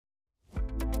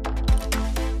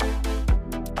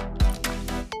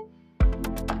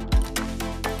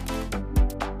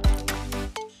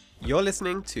You're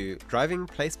listening to Driving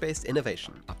Place-Based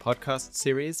Innovation, a podcast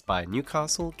series by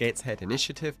Newcastle Gateshead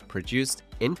Initiative, produced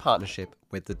in partnership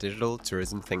with the Digital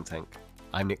Tourism Think Tank.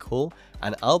 I'm Nick Hall,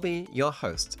 and I'll be your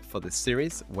host for this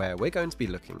series where we're going to be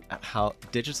looking at how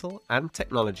digital and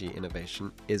technology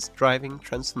innovation is driving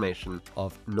transformation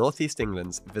of North East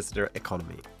England's visitor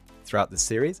economy. Throughout the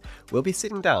series, we'll be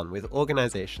sitting down with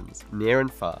organisations near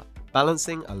and far,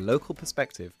 balancing a local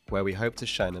perspective where we hope to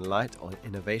shine a light on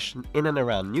innovation in and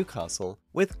around Newcastle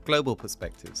with global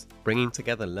perspectives, bringing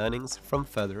together learnings from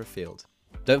further afield.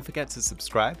 Don't forget to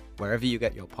subscribe wherever you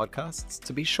get your podcasts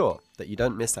to be sure that you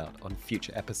don't miss out on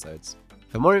future episodes.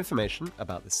 For more information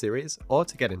about the series or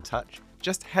to get in touch,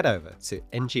 just head over to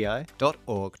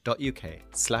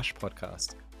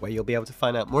ngi.org.uk/podcast, where you'll be able to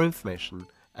find out more information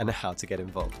and how to get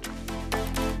involved.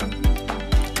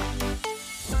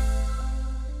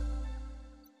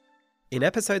 In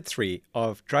episode 3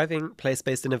 of Driving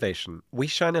Place-Based Innovation, we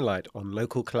shine a light on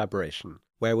local collaboration,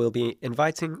 where we'll be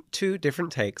inviting two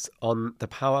different takes on the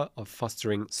power of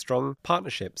fostering strong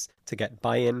partnerships to get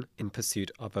buy-in in pursuit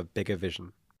of a bigger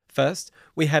vision. First,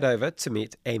 we head over to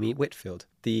meet Amy Whitfield,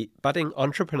 the budding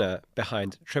entrepreneur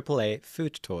behind AAA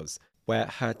Food Tours, where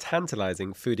her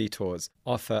tantalizing foodie tours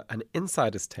offer an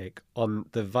insider's take on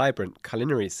the vibrant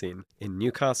culinary scene in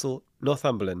Newcastle,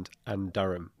 Northumberland, and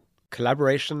Durham.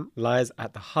 Collaboration lies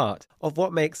at the heart of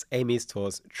what makes Amy's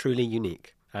tours truly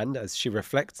unique. And as she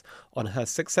reflects on her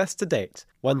success to date,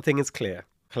 one thing is clear: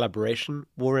 collaboration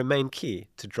will remain key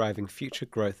to driving future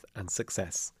growth and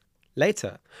success.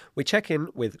 Later, we check in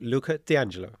with Luca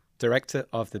D'Angelo, director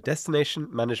of the destination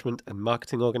management and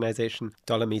marketing organisation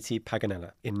Dolomiti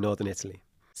Paganella in northern Italy.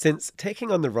 Since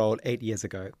taking on the role 8 years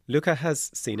ago, Luca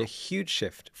has seen a huge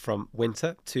shift from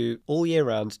winter to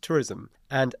all-year-round tourism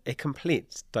and a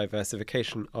complete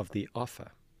diversification of the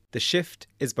offer. The shift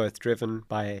is both driven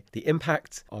by the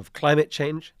impact of climate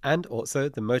change and also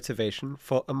the motivation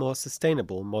for a more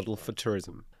sustainable model for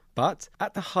tourism. But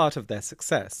at the heart of their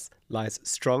success lies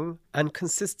strong and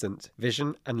consistent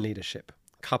vision and leadership,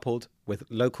 coupled with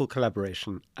local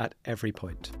collaboration at every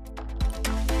point.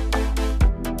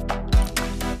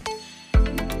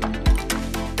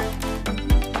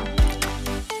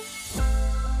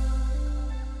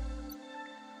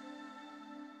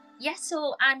 Yes,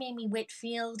 so I'm Amy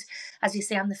Whitfield. As you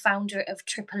say, I'm the founder of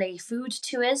AAA Food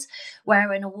Tours.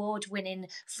 We're an award-winning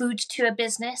food tour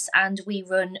business, and we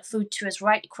run food tours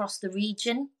right across the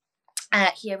region,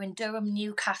 here in Durham,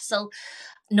 Newcastle,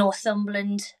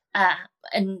 Northumberland,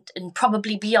 and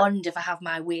probably beyond if I have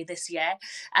my way this year.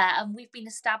 And we've been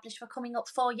established for coming up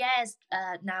 4 years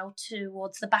now,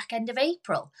 towards the back end of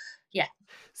April. Yeah.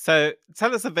 So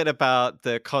tell us a bit about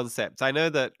the concept. I know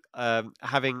that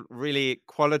having really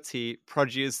quality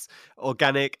produce,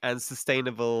 organic and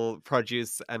sustainable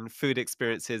produce and food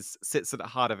experiences sits at the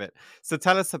heart of it. So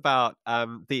tell us about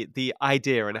the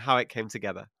idea and how it came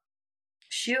together.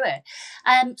 Sure.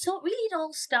 So really it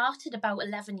all started about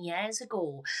 11 years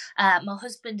ago. My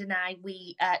husband and I,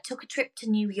 we took a trip to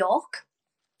New York.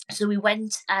 So we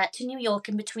went to New York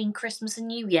in between Christmas and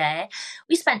New Year.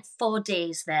 We spent 4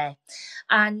 days there.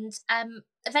 And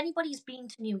if anybody's been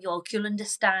to New York, you'll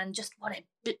understand just what a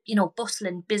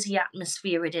bustling, busy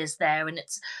atmosphere it is there. And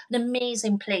it's an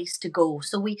amazing place to go.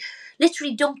 So we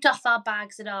literally dumped off our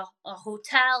bags at our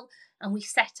hotel, and we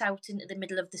set out into the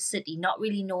middle of the city, not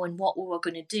really knowing what we were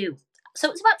going to do. So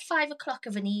it was about 5 o'clock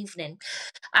of an evening,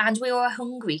 and we were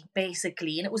hungry,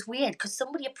 basically. And it was weird because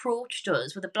somebody approached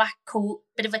us with a black coat,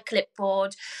 bit of a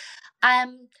clipboard.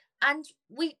 And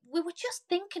we were just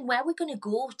thinking where we're going to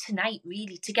go tonight,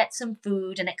 really, to get some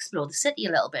food and explore the city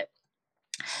a little bit.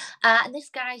 And this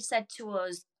guy said to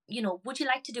us, would you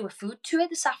like to do a food tour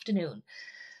this afternoon?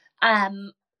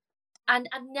 And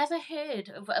I'd never heard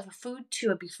of a food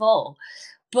tour before,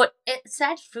 but it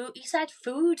said food. He said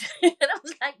food, and I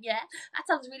was like, "Yeah, that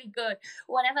sounds really good.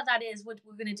 Whatever that is, we're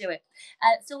going to do it."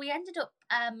 So we ended up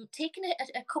taking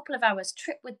a couple of hours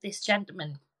trip with this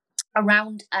gentleman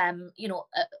around, a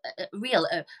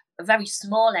very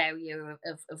small area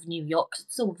of New York,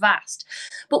 so vast.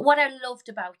 But what I loved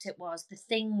about it was the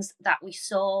things that we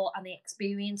saw and the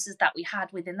experiences that we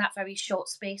had within that very short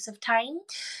space of time.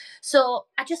 So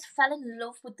I just fell in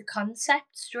love with the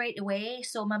concept straight away.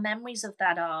 So my memories of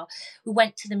that are, we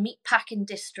went to the meatpacking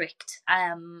district,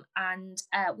 and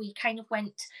we kind of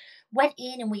went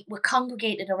in, and we were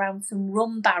congregated around some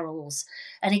rum barrels,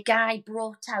 and a guy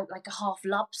brought out like a half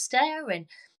lobster, and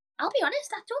I'll be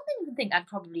honest, I don't even think I'd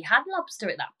probably had lobster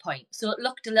at that point. So it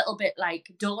looked a little bit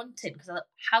like daunting because I thought,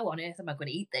 how on earth am I going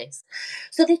to eat this?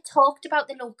 So they talked about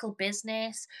the local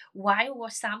business, why we were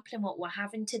sampling what we're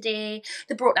having today.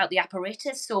 They brought out the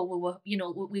apparatus, so we were,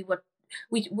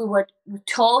 we were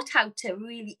taught how to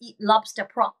really eat lobster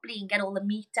properly and get all the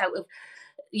meat out of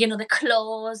the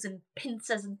claws and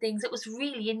pincers and things. It was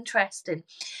really interesting.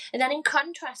 And then in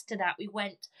contrast to that, we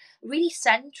went really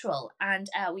central and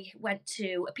we went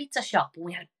to a pizza shop and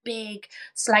we had a big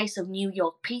slice of New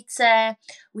York pizza.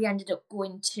 We ended up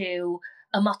going to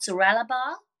a mozzarella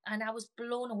bar and I was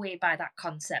blown away by that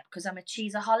concept because I'm a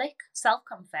cheeseaholic,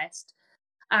 self-confessed.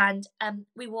 And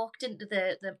we walked into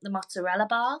the mozzarella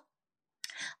bar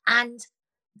and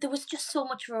there was just so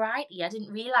much variety. I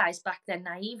didn't realize back then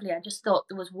naively. I just thought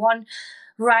there was one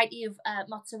variety of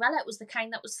mozzarella. It was the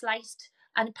kind that was sliced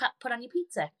and put on your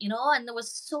pizza, and there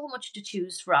was so much to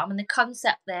choose from. And the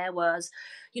concept there was,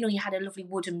 you had a lovely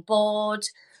wooden board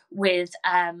with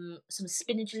some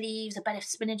spinach leaves, a bed of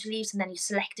spinach leaves, and then you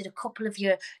selected a couple of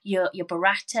your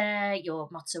burrata, your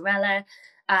mozzarella,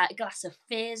 a glass of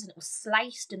fizz, and it was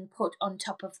sliced and put on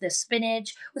top of the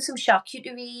spinach with some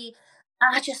charcuterie.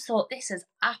 I just thought this is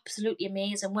absolutely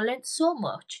amazing. We learned so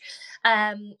much,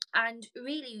 and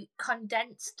really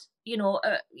condensed.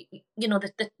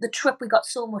 The trip. We got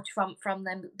so much from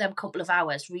them couple of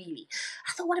hours. Really,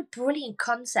 I thought what a brilliant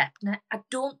concept. And I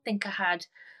don't think I had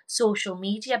social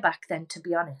media back then, to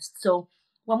be honest. So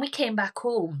when we came back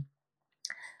home,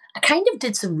 I kind of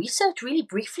did some research really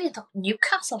briefly. I thought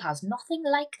Newcastle has nothing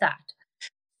like that.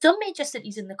 Some major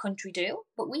cities in the country do,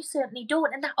 but we certainly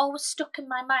don't. And that always stuck in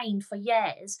my mind for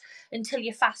years until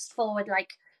you fast forward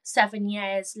like 7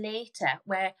 years later,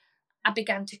 where I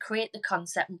began to create the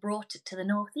concept and brought it to the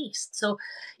Northeast. So,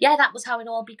 yeah, that was how it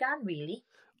all began, really.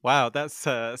 Wow, that's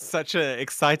such an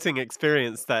exciting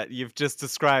experience that you've just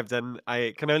described. And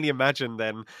I can only imagine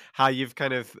then how you've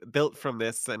kind of built from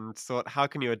this and thought, how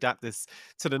can you adapt this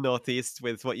to the Northeast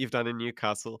with what you've done in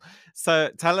Newcastle?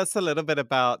 So tell us a little bit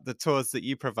about the tours that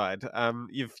you provide.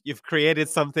 You've created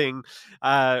something,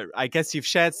 I guess you've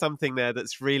shared something there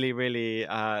that's really, really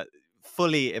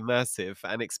fully immersive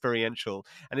and experiential.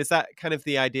 And is that kind of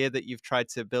the idea that you've tried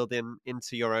to build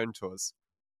into your own tours?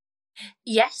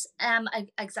 Yes,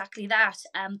 exactly that.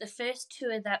 The first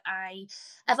tour that I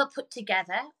ever put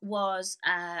together was,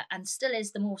 and still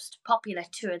is, the most popular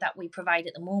tour that we provide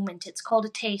at the moment. It's called A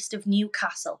Taste of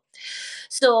Newcastle.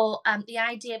 So the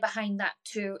idea behind that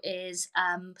tour is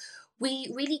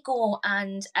we really go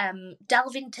and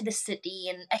delve into the city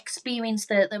and experience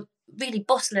the really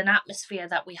bustling atmosphere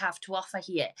that we have to offer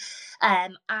here.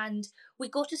 And we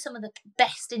go to some of the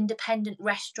best independent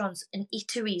restaurants and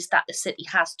eateries that the city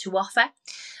has to offer.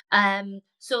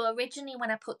 So originally, when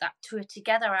I put that tour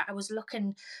together, I was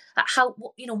looking at how,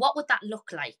 what would that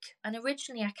look like? And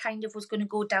originally, I kind of was going to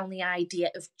go down the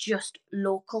idea of just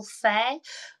local fare.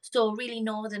 So really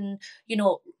northern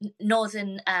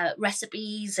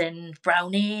recipes and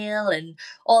brown ale and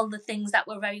all the things that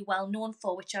we're very well known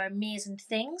for, which are amazing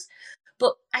things.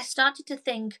 But I started to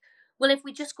think, well, if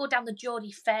we just go down the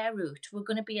Geordie Fair route, we're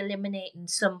going to be eliminating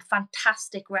some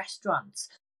fantastic restaurants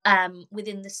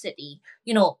within the city,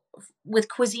 with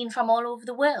cuisine from all over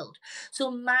the world.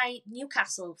 So my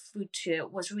Newcastle food tour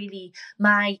was really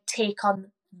my take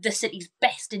on the city's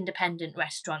best independent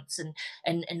restaurants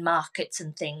and markets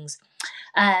and things.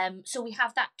 So we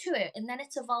have that tour, and then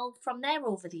it's evolved from there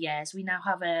over the years. We now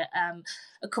have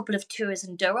a couple of tours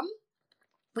in Durham,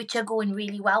 which are going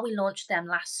really well. We launched them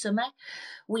last summer.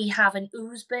 We have an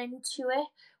Ousburn tour,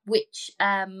 which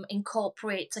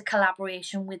incorporates a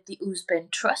collaboration with the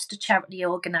Ousburn Trust, a charity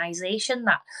organisation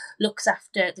that looks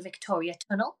after the Victoria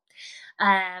Tunnel.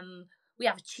 We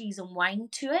have a cheese and wine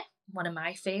tour, one of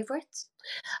my favourites.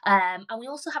 And we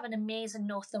also have an amazing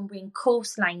Northumbrian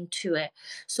coastline tour.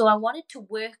 So I wanted to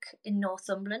work in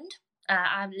Northumberland.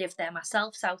 I live there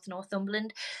myself, South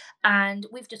Northumberland, and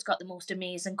we've just got the most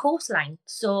amazing coastline.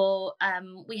 So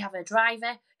we have a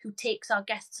driver who takes our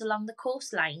guests along the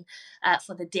coastline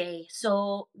for the day.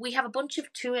 So we have a bunch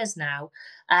of tours now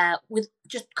with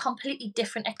just completely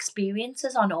different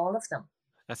experiences on all of them.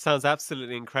 That sounds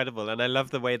absolutely incredible, and I love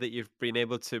the way that you've been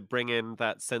able to bring in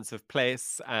that sense of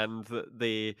place and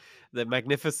the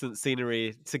magnificent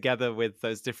scenery together with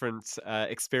those different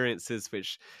experiences,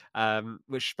 which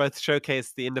both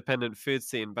showcase the independent food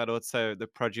scene, but also the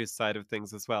produce side of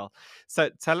things as well. So,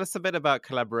 tell us a bit about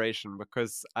collaboration,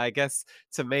 because I guess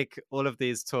to make all of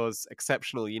these tours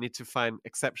exceptional, you need to find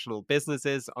exceptional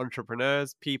businesses,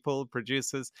 entrepreneurs, people,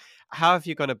 producers. How have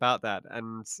you gone about that,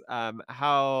 and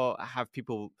how have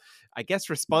people people, I guess,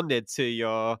 responded to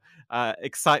your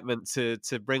excitement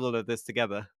to bring all of this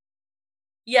together?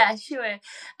 Yeah, sure.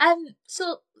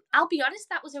 So I'll be honest,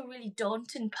 that was a really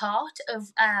daunting part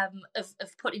of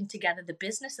putting together the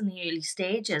business in the early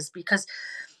stages, because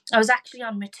I was actually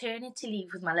on maternity leave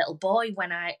with my little boy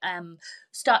when I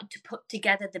started to put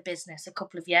together the business a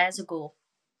couple of years ago.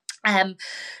 Um,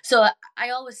 so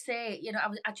I always say,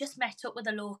 I just met up with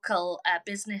a local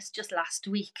business just last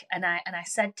week, and I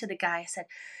said to the guy, I said,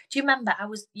 "Do you remember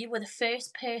you were the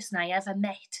first person I ever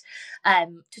met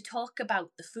to talk about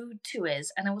the food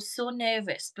tours?" And I was so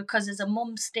nervous because as a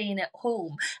mum staying at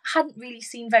home, I hadn't really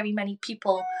seen very many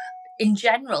people in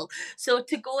general. So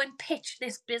to go and pitch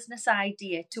this business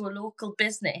idea to a local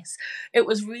business, it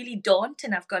was really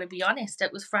daunting. I've got to be honest,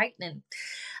 it was frightening.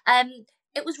 Um,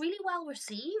 it was really well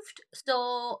received.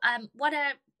 So, what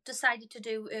I decided to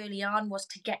do early on was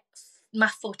to get my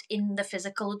foot in the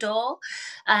physical door.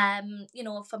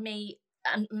 For me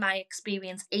and my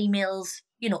experience, emails,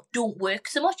 don't work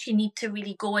so much. You need to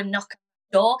really go and knock on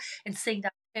the door and see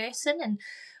that person and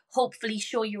hopefully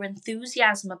show your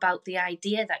enthusiasm about the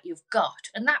idea that you've got.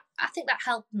 And that, I think, that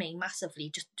helped me massively.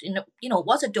 Just, it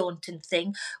was a daunting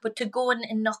thing, but to go and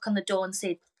knock on the door and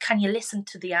say, "Can you listen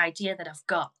to the idea that I've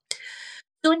got?"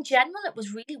 So in general, it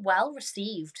was really well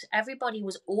received. Everybody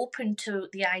was open to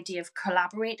the idea of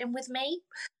collaborating with me.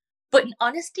 But in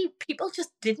honesty, people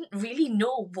just didn't really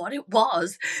know what it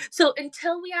was. So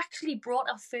until we actually brought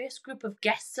our first group of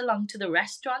guests along to the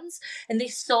restaurants and they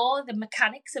saw the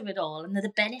mechanics of it all and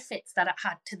the benefits that it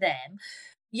had to them,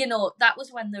 that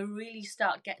was when they really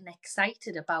started getting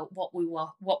excited about what we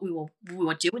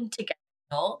were doing together.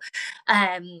 You know?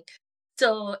 Um,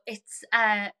 so it's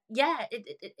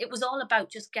it was all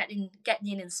about just getting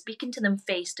in and speaking to them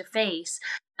face to face,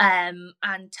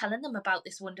 and telling them about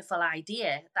this wonderful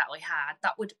idea that we had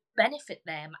that would benefit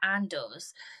them and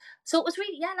us. So it was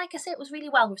really, yeah, like I said, it was really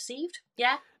well received.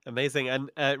 Yeah. Amazing,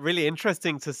 and really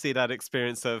interesting to see that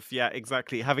experience of, yeah,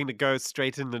 exactly, having to go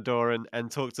straight in the door and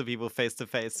talk to people face to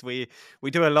face. We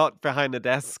do a lot behind the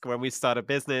desk when we start a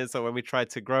business or when we try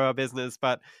to grow our business,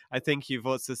 but I think you've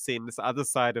also seen this other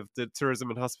side of the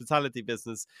tourism and hospitality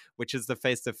business, which is the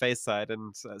face to face side,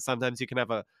 and sometimes you can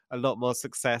have a lot more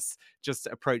success just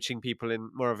approaching people in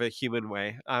more of a human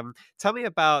way. Tell me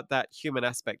about that human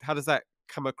aspect. How does that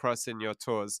come across in your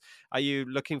tours? Are you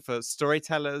looking for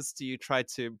storytellers? Do you try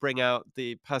to bring out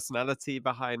the personality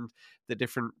behind the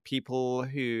different people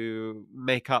who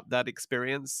make up that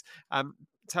experience? Um,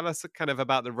 Tell us kind of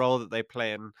about the role that they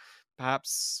play, and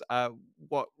perhaps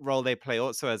what role they play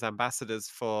also as ambassadors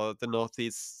for the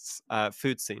Northeast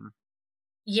food scene.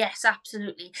 Yes,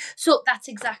 absolutely. So that's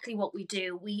exactly what we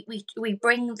do. We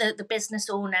bring the business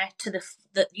owner to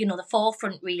the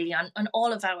forefront really on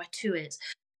all of our tours,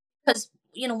 because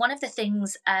one of the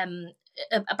things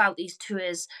about these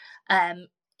tours um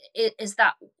is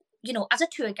that as a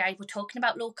tour guide we're talking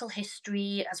about local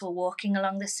history as we're walking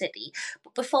along the city,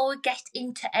 but before we get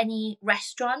into any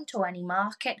restaurant or any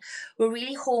market, we're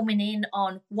really homing in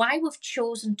on why we've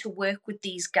chosen to work with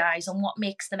these guys and what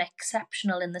makes them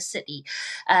exceptional in the city,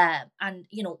 and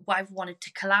why we've wanted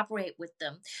to collaborate with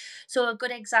them. So a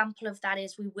good example of that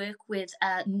is we work with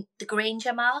the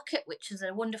Granger Market, which is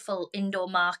a wonderful indoor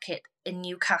market in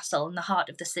Newcastle, in the heart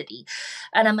of the city.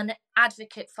 And I'm an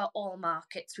advocate for all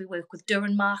markets. We work with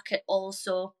Durham Market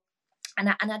also. And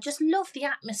I just love the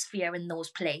atmosphere in those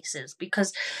places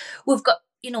because we've got,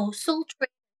 sultry,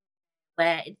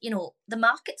 where, the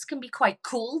markets can be quite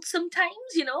cold sometimes,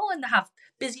 and they have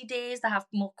busy days, they have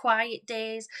more quiet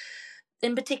days.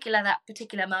 In particular, that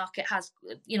particular market has,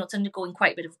 it's undergoing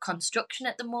quite a bit of construction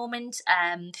at the moment.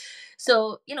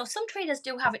 So, some traders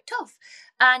do have it tough.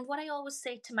 And what I always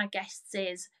say to my guests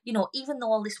is, even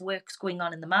though all this work's going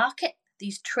on in the market,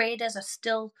 these traders are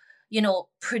still,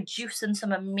 producing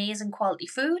some amazing quality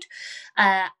food.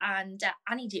 And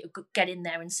I need you to get in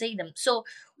there and see them. So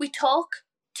we talk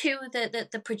to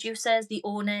the producers, the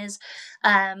owners,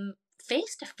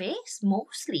 face to face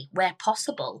mostly where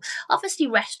possible. Obviously,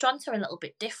 restaurants are a little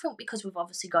bit different because we've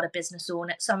obviously got a business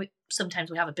owner. Sometimes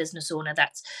we have a business owner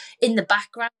that's in the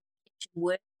background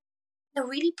work. They're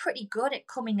really pretty good at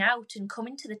coming out and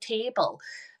coming to the table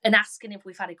and asking if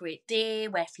we've had a great day,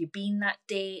 where have you been that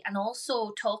day, and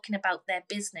also talking about their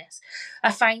business.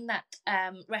 I find that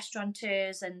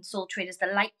restaurateurs and sole traders,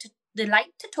 they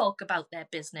like to talk about their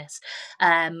business,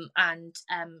 and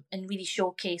really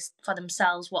showcase for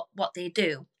themselves what they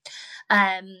do.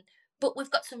 Um, but we've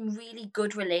got some really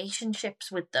good relationships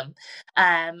with them.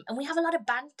 And we have a lot of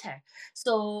banter.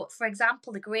 So, for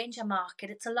example, the Granger Market,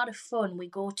 it's a lot of fun. We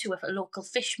go to a local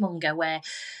fishmonger where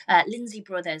Lindsay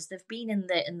Brothers, they've been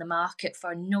in the market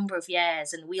for a number of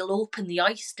years, and we'll open the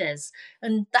oysters,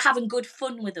 and they're having good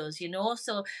fun with us, you know.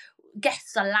 So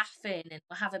guests are laughing, and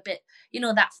we'll have a bit, you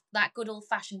know, that good old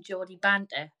fashioned Geordie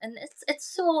banter, and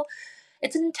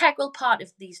it's an integral part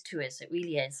of these tours. It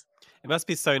really is. It must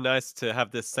be so nice to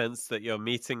have this sense that you're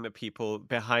meeting the people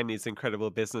behind these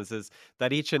incredible businesses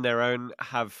that each in their own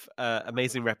have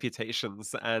amazing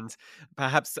reputations. And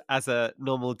perhaps as a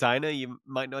normal diner, you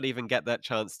might not even get that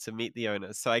chance to meet the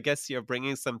owners. So I guess you're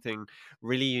bringing something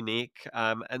really unique,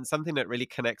 and something that really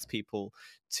connects people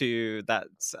to that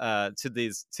to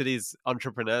these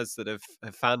entrepreneurs that have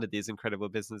founded these incredible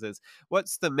businesses.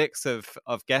 What's the mix of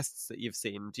guests that you've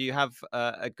seen? Do you have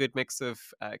a good mix of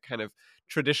kind of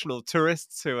traditional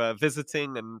tourists who are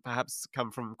visiting and perhaps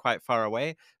come from quite far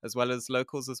away, as well as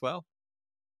locals as well?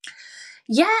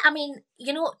 Yeah, I mean,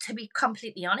 you know, to be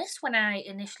completely honest, when I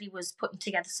initially was putting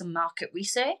together some market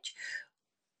research,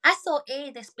 I thought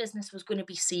this business was going to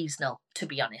be seasonal, to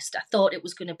be honest. I thought it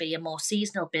was going to be a more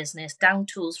seasonal business, down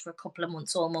tools for a couple of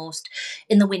months almost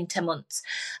in the winter months.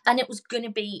 And it was going to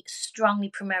be strongly,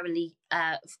 primarily,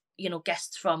 you know,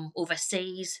 guests from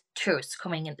overseas, tourists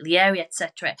coming into the area,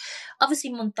 etc.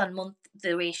 Obviously, month on month,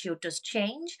 the ratio does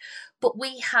change, but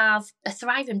we have a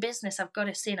thriving business, I've got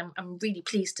to say, and I'm really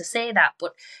pleased to say that,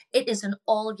 but it is an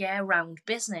all year round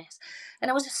business. And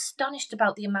I was astonished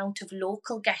about the amount of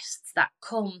local guests that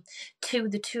come to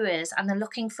the tours and they're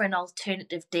looking for an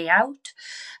alternative day out.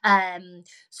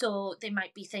 So they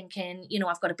might be thinking, you know,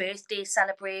 I've got a birthday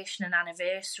celebration, an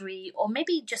anniversary, or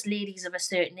maybe just ladies of a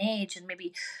certain age, and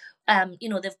maybe you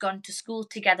know, they've gone to school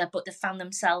together, but they've found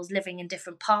themselves living in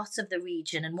different parts of the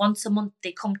region. And once a month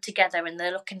they come together and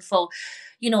they're looking for,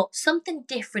 you know, something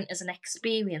different as an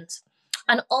experience.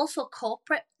 And also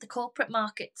the corporate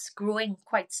market's growing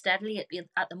quite steadily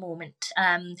at the moment,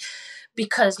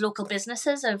 because local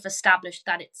businesses have established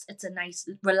that it's a nice,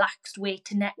 relaxed way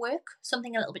to network,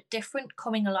 something a little bit different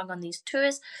coming along on these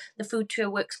tours. The food tour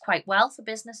works quite well for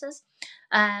businesses.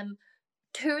 Um,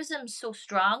 Tourism's so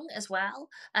strong as well,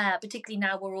 particularly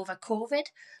now we're over COVID.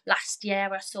 Last year,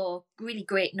 I saw really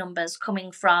great numbers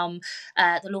coming from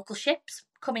the local ships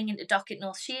coming into dock at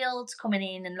North Shields, coming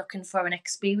in and looking for an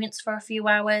experience for a few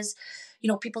hours. You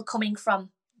know, people coming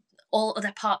from all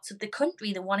other parts of the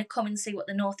country. They want to come and see what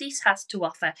the Northeast has to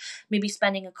offer. Maybe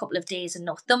spending a couple of days in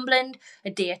Northumberland, a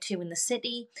day or two in the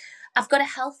city. I've got a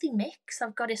healthy mix,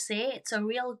 I've got to say. It's a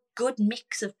real good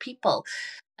mix of people.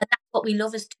 And that's what we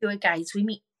love as tour guides. We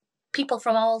meet people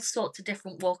from all sorts of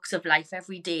different walks of life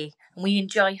every day, and we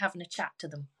enjoy having a chat to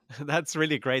them. That's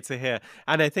really great to hear.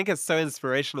 And I think it's so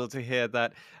inspirational to hear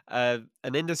that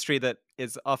an industry that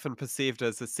is often perceived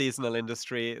as a seasonal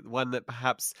industry, one that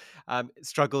perhaps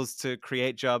struggles to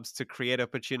create jobs, to create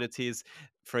opportunities,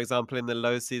 for example, in the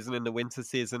low season, in the winter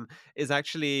season, is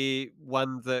actually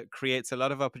one that creates a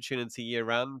lot of opportunity year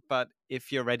round. But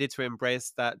if you're ready to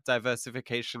embrace that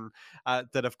diversification,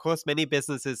 that of course many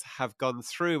businesses have gone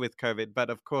through with COVID, but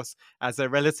of course, as a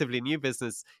relatively new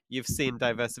business, you've seen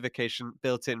diversification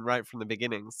built in right from the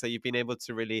beginning. So you've been able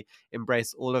to really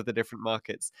embrace all of the different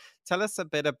markets. Tell us a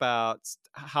bit about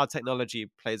how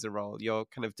technology plays a role, your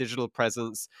kind of digital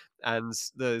presence, and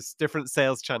those different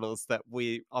sales channels that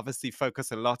we obviously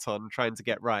focus a lot on trying to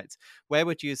get right. Where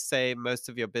would you say most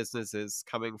of your business is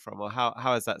coming from, or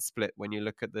how is that split when you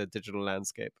look at the digital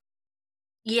landscape?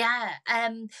 Yeah,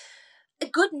 a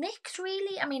good mix,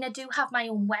 really. I mean, I do have my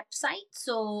own website,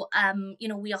 so you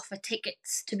know, we offer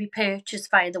tickets to be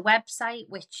purchased via the website,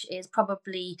 which is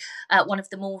probably one of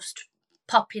the most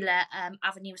popular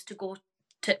avenues to go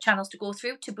to channels to go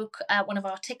through to book one of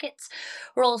our tickets.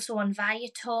 We're also on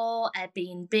Viator,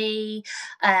 Airbnb,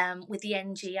 with the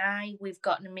NGI. We've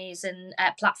got an amazing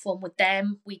platform with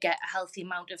them. We get a healthy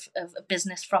amount of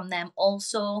business from them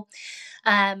also.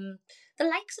 Um, the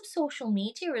likes of social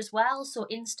media as well. So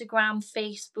Instagram,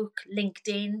 Facebook,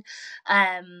 LinkedIn.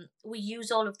 We use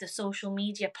all of the social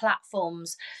media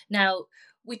platforms. Now,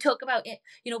 we talk about it,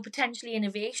 you know, potentially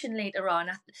innovation later on.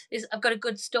 I've got a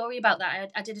good story about that.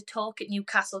 I did a talk at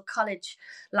Newcastle College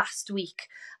last week,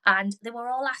 and they were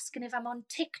all asking if I'm on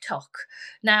TikTok.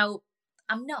 Now,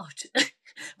 I'm not,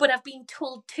 but I've been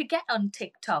told to get on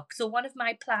TikTok. So one of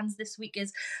my plans this week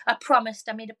is I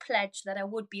made a pledge that I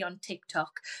would be on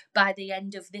TikTok by the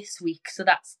end of this week. So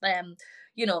that's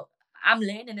you know, I'm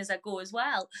learning as I go as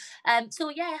well. So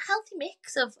yeah, a healthy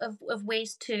mix of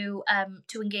ways to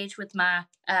engage with my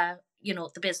you know,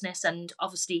 the business, and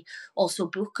obviously also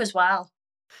book as well.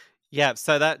 Yeah,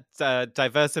 so that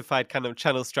diversified kind of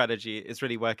channel strategy is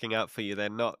really working out for you. They're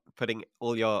not putting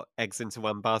all your eggs into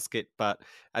one basket, but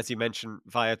as you mentioned,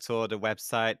 Viator, the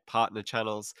website, partner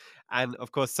channels, and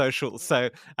of course, social. So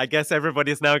I guess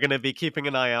everybody's now going to be keeping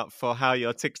an eye out for how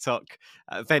your TikTok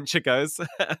venture goes.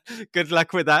 Good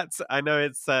luck with that. I know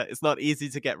it's not easy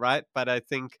to get right, but I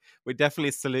think we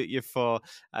definitely salute you for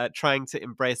trying to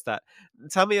embrace that.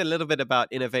 Tell me a little bit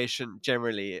about innovation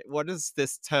generally. What does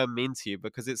this term mean to you?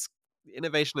 Because it's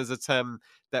innovation is a term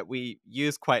that we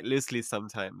use quite loosely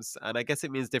sometimes, and I guess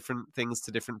it means different things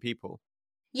to different people.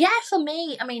 Yeah, for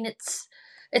me, I mean,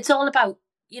 it's all about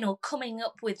coming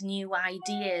up with new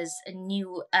ideas and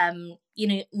new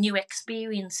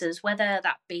experiences, whether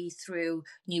that be through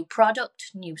new product,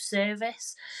 new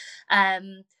service.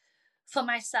 Um, for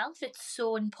myself, it's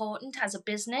so important as a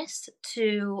business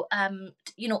to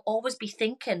always be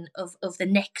thinking of the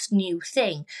next new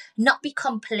thing, not be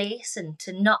complacent,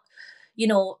 and not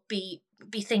be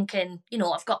thinking,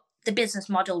 I've got the business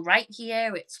model right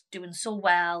here, it's doing so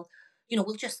well,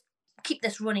 we'll just keep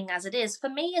this running as it is. For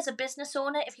me as a business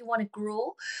owner, if you want to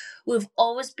grow, we've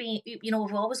always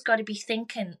got to be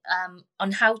thinking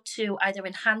on how to either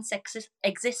enhance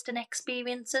existing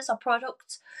experiences or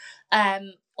products,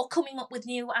 or coming up with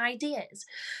new ideas.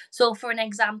 So, for an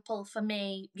example, for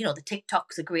me, the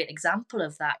TikTok's a great example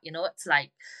of that. It's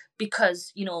like,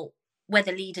 because we're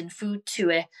the leading food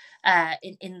tour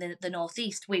in the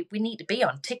northeast. We need to be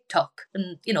on TikTok,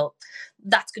 and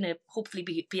that's going to hopefully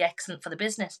be excellent for the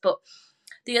business. But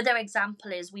the other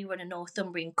example is we run a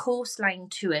Northumbrian coastline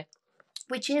tour,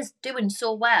 which is doing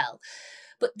so well.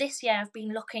 But this year I've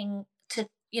been looking to,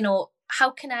 how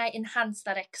can I enhance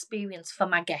that experience for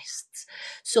my guests?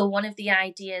 So one of the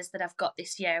ideas that I've got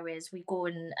this year is we go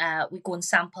and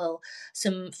sample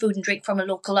some food and drink from a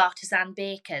local artisan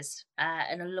bakers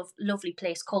in a lovely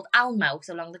place called Almouth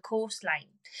along the coastline.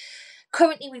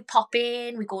 Currently, we pop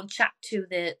in, we go and chat to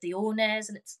the owners,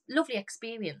 and it's a lovely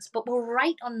experience. But we're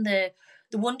right on the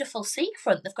wonderful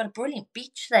seafront. They've got a brilliant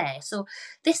beach there. So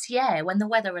this year, when the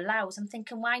weather allows, I'm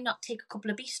thinking, why not take a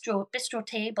couple of bistro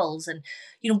tables and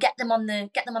get them on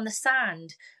the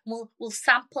sand. We'll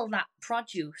sample that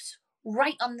produce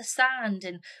right on the sand,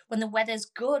 and when the weather's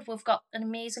good, we've got an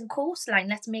amazing coastline.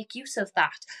 Let's make use of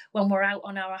that when we're out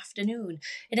on our afternoon.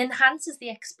 It enhances the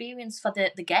experience for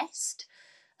the guest,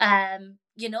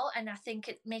 and I think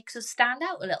it makes us stand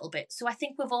out a little bit. So I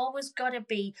think we've always got to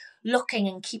be looking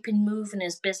and keeping moving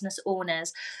as business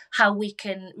owners, how we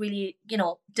can really,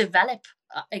 develop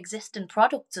existing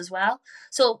products as well.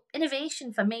 So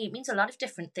innovation for me, it means a lot of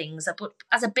different things. But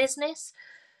as a business,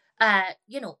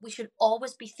 we should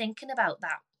always be thinking about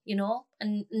that,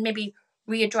 and maybe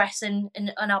readdressing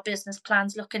in our business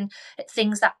plans, looking at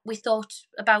things that we thought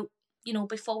about,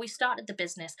 before we started the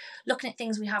business, looking at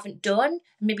things we haven't done,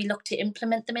 maybe look to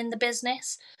implement them in the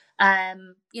business.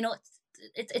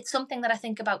 It's something that I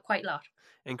think about quite a lot.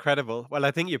 Incredible. Well,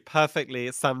 I think you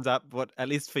perfectly summed up what, at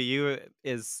least for you,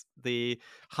 is the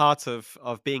heart of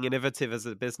being innovative as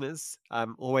a business.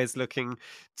 Always looking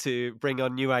to bring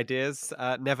on new ideas,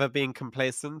 never being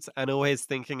complacent, and always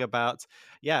thinking about,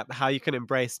 yeah, how you can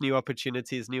embrace new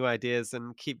opportunities, new ideas,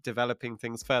 and keep developing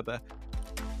things further.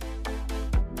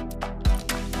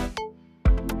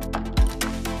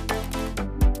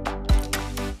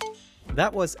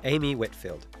 That was Amy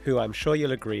Whitfield, who I'm sure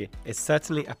you'll agree is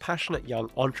certainly a passionate young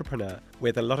entrepreneur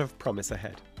with a lot of promise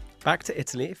ahead. Back to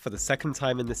Italy for the second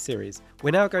time in this series,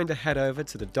 we're now going to head over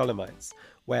to the Dolomites,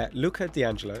 where Luca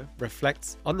D'Angelo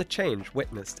reflects on the change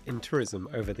witnessed in tourism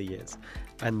over the years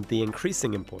and the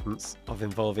increasing importance of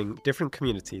involving different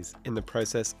communities in the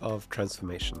process of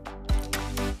transformation.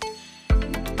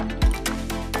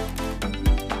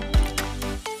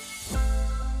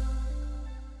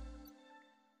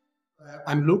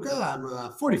 I'm Luca.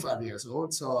 I'm 45 years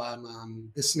old, so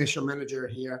I'm destination manager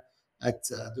here at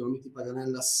Dolomiti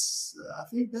Paganellas. I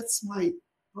think that's my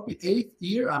probably 8th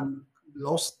year. I'm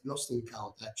lost in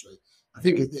count actually. I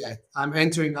think I'm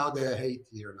entering now the 8th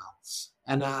year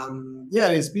now, and yeah,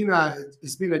 it's been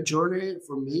a journey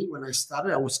for me. When I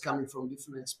started, I was coming from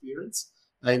different experience.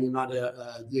 In another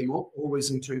DMO,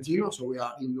 always in Trentino, so we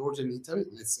are in northern Italy.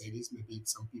 Let's say this, maybe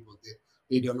some people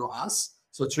they don't know us.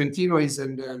 So Trentino is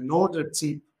in the northern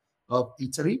tip of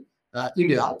Italy, in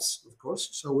the Alps, of course.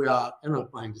 So we are an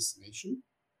alpine destination,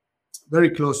 very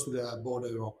close to the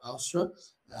border of Austria.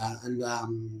 And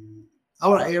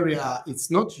our area, it's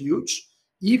not huge,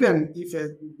 even if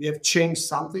we have changed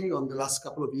something on the last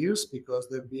couple of years, because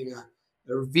there's been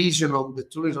a revision of the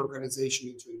tourism organization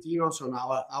in Trentino. So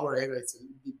now our area is a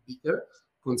little bit bigger,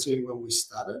 considering when we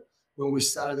started. When we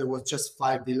started, there was just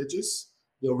 5 villages,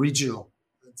 the original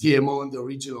DMO in the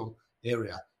regional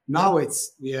area. Now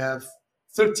we have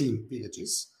 13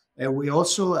 villages, and we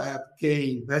also have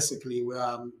gained. Basically, we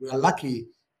are lucky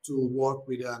to work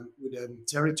with a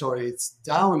territory. It's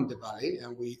down the valley,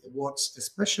 and we work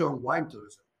especially on wine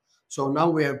tourism. So now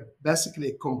we have basically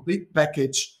a complete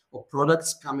package of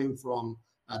products coming from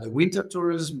the winter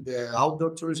tourism, the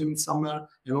outdoor tourism in summer,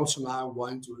 and also now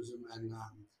wine tourism and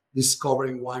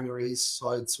discovering wineries.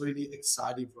 So it's really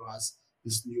exciting for us,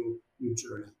 this new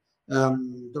journey.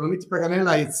 Dolomiti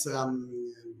Paganella,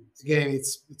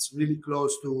 it's really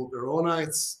close to Verona.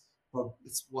 It's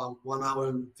 1 hour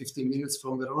and 15 minutes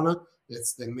from Verona.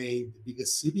 That's the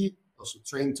biggest city. Also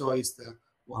Trento is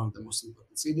one of the most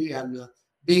important city. And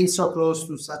being so close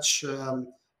to such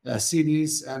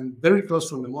cities and very close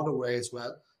from the motorway as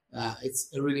well, it's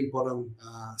a really important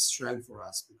strength for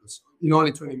us, because in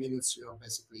only 20 minutes you're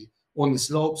basically on the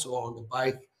slopes or on the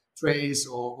bike trails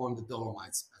or on the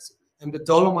Dolomites, basically. And the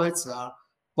Dolomites are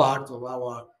part of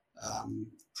our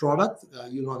product.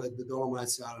 You know that the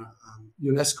Dolomites are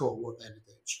UNESCO World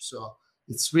Heritage, so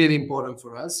it's really important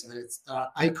for us, and it's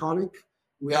iconic.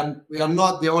 We are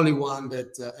not the only one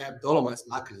that have Dolomites,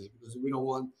 luckily, because we don't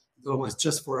want Dolomites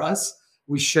just for us.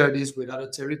 We share this with other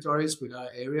territories, with other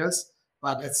areas,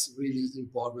 but that's really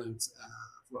important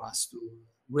for us to.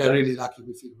 We are really lucky.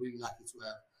 We feel really lucky to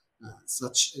have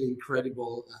such an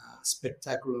incredible,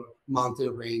 spectacular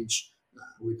mountain range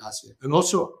with us here. And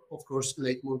also, of course,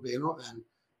 Lake Morveno, and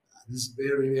this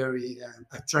very, very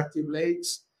attractive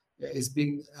lakes is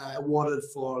being awarded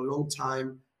for a long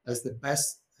time as the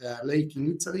best lake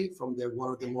in Italy from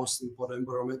one of the most important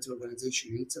environmental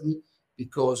organizations in Italy,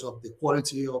 because of the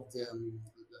quality of the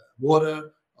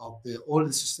water, of all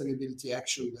the sustainability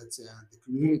action that the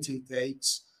community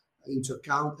takes into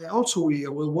account. And also,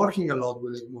 we're working a lot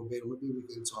with Lake Morveno. Maybe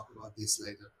we can talk about this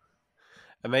later.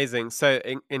 Amazing. So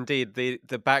indeed,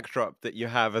 the backdrop that you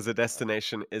have as a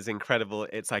destination is incredible.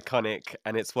 It's iconic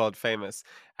and it's world famous,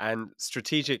 and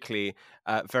strategically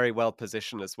very well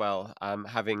positioned as well,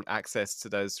 having access to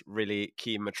those really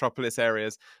key metropolis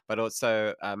areas, but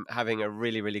also having a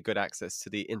really, really good access to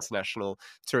the international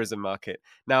tourism market.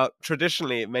 Now,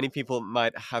 traditionally, many people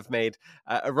might have made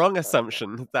a wrong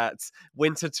assumption that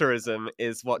winter tourism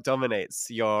is what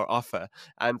dominates your offer.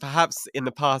 And perhaps in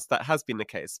the past that has been the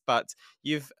case, but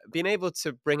you've been able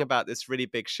to bring about this really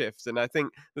big shift. And I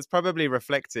think that's probably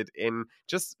reflected in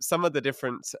just some of the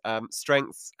different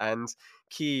strengths and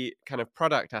key kind of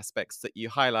product aspects that you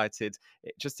highlighted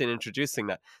just in introducing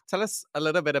that. Tell us a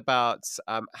little bit about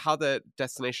how the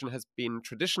destination has been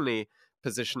traditionally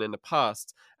positioned in the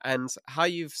past, and how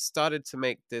you've started to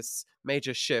make this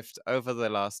major shift over the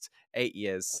last 8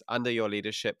 years under your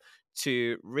leadership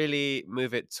to really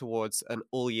move it towards an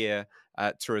all-year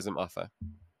tourism offer.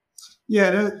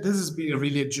 Yeah, this has been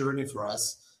really a journey for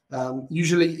us.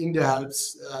 Usually in the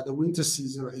Alps, the winter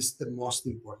season is the most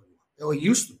important one, or it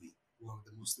used to be one of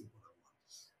the most important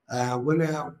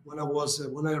ones.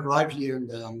 When I arrived here in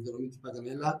the Dolomiti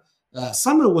Paganella,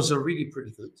 summer was already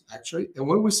pretty good, actually. And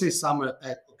when we say summer,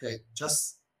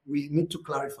 we need to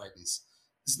clarify this.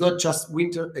 It's not just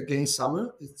winter against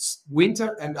summer; it's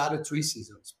winter and other 3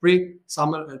 seasons: spring,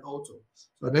 summer, and autumn.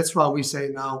 So that's why we say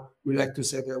now we like to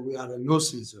say that we are a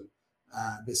no-season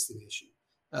destination.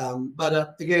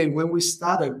 But again, when we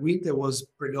started, winter was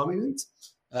predominant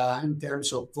in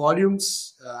terms of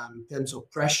volumes, in terms of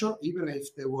pressure. Even if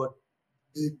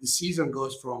the season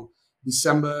goes from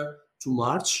December to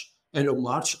March, end of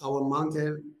March, our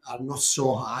mountains are not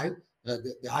so high.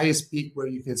 The highest peak where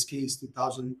you can ski is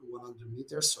 2,100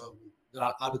 meters. So there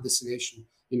are other destinations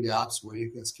in the Alps where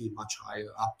you can ski much higher,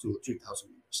 up to 3,000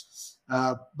 meters.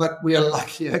 But we are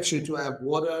lucky actually to have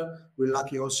water. We're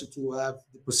lucky also to have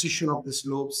the position of the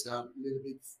slopes a little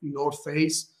bit north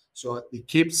face. So it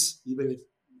keeps, even if,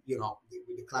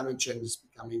 with the climate change is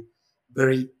becoming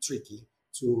very tricky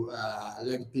to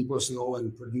let people snow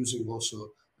and producing also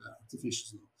artificial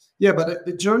snow. Yeah, but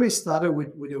the journey started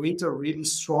with the winter really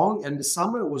strong, and the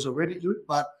summer was already good.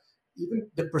 But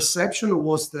even the perception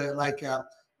was the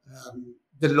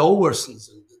lower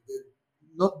season,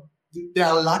 the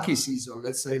unlucky season,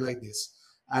 let's say like this.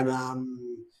 And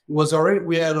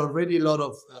we had already a lot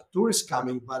of tourists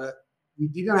coming, but we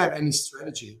didn't have any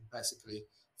strategy basically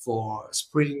for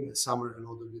spring, summer, and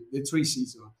all the 3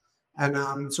 seasons.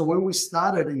 And so when we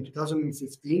started in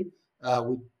 2015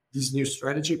 with this new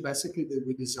strategy, basically that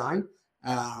we designed,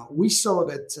 we saw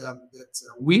that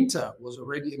winter was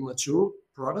already a mature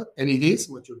product, and it is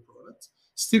a mature product,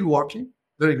 still working,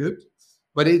 very good,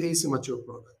 but it is a mature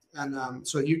product. And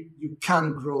so you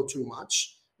can't grow too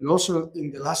much. And also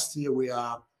in the last year, we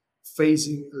are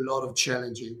facing a lot of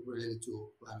challenges related to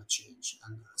climate change,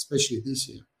 and especially this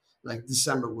year. Like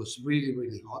December was really,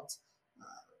 really hot.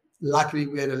 Luckily,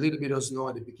 we had a little bit of snow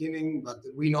at the beginning, but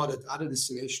we know that other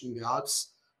destinations in the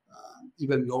Alps,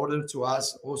 even northern to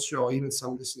us, Austria, or even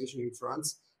some destinations in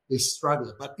France, they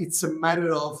struggle. But it's a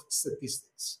matter of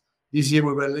statistics. This year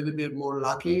we were a little bit more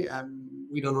lucky, and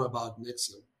we don't know about next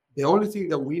year. The only thing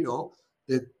that we know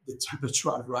that the temperature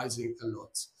are rising a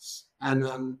lot,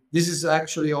 and this is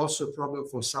actually also a problem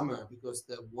for summer because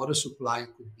the water supply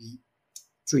could be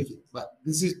tricky. But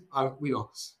this is we know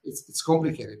it's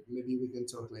complicated. Maybe we can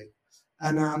talk later.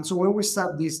 And so when we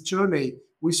start this journey,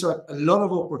 we saw a lot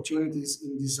of opportunities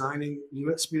in designing new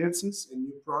experiences and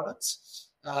new products.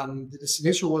 The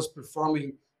destination was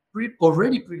performing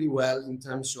already pretty well in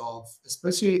terms of,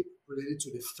 especially related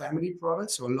to the family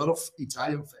products. So a lot of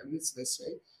Italian families, let's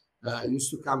say, used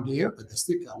to come here, but they're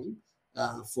still coming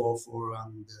for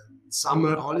the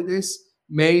summer holidays,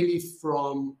 mainly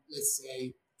from, let's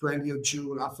say, 20th of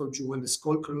June, half of June, when the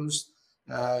school closed,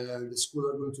 the school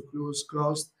are going to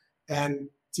close, and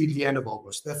till the end of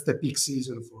August. That's the peak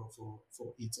season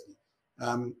for Italy.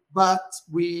 But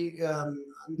we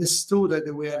understood that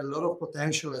there were a lot of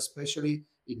potential, especially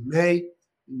in May,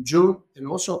 in June, and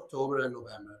also October and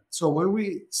November. So when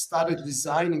we started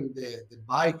designing the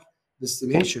bike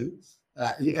destination,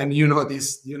 and you know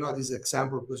this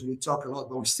example because we talk a lot,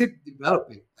 but we're still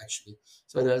developing actually.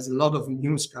 So there's a lot of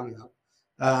news coming up.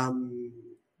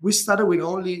 We started with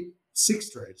only 6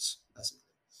 trails, basically.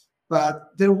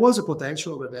 But there was a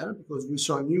potential over there because we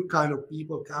saw new kind of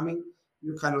people coming,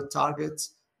 new kind of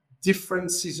targets, different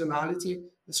seasonality.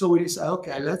 So we decided,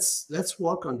 okay, let's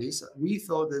work on this. We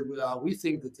thought that we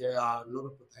think that there are a lot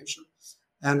of potential.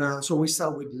 And so we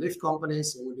started with lift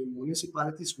companies and with the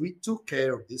municipalities. We took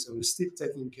care of this, and we're still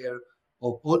taking care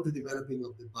of all the developing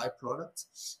of the bike product.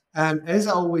 And as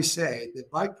I always say, the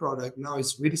bike product now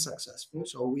is really successful.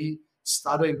 So we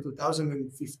started in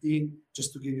 2015,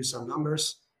 just to give you some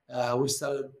numbers. We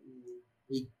started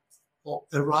with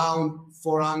around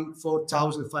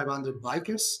 4,500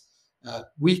 bikers.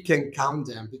 We can count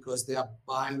them because they are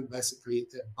buying basically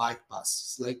a bike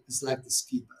pass. It's like the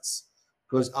ski pass,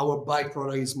 because our bike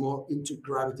product is more into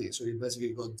gravity. So you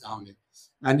basically go down it,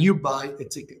 and you buy a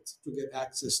ticket to get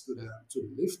access to the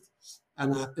lift.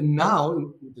 And now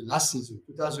in the last season,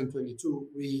 2022,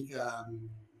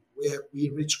 we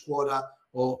reached quota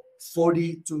of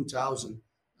 42,000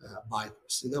 bikers.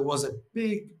 So there was a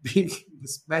big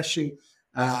smashing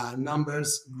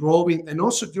numbers growing, and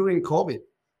also during COVID,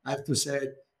 I have to say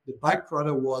the bike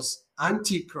product was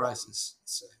anti-crisis.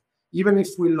 Even if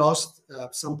we lost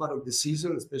some part of the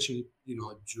season, especially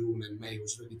June and May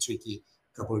was really tricky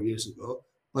a couple of years ago,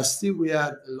 but still we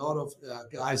had a lot of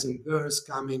guys and girls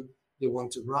coming. They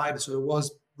want to ride, so it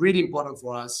was really important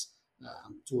for us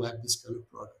to have this kind of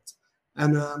product.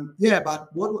 And but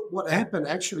what happened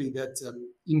actually that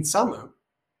in summer,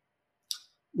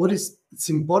 it's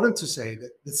important to say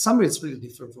that the summer is really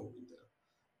different from winter.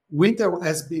 Winter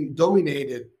has been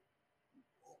dominated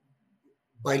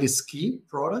by the ski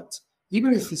product,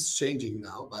 even if it's changing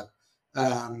now. But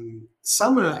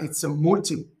summer, it's a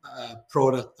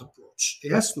multi-product approach.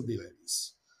 It has to be like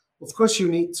this. Of course, you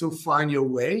need to find your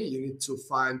way. You need to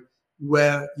find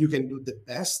where you can do the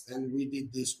best. And we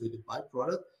did this with the bike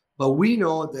product. But we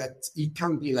know that it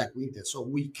can't be like winter. So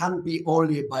we can't be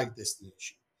only a bike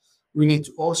destination. We need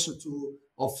to also to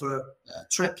offer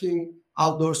trekking,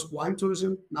 outdoors wine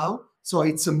tourism now. So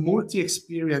it's a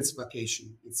multi-experience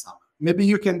vacation in summer. Maybe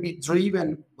you can be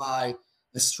driven by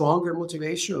a stronger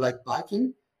motivation like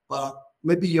biking, but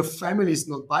maybe your family is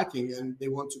not biking and they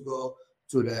want to go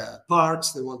to the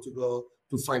parks, they want to go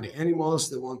to find the animals,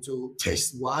 they want to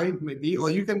taste wine maybe, or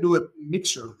you can do a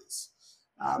mixture of this.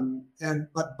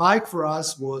 But bike for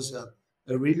us was a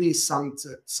really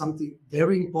something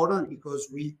very important because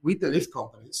we, with the lift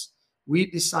companies, we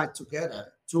decide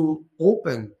together to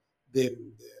open the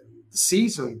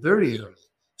season very early.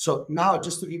 So now,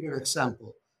 just to give you an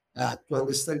example, to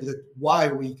understand that why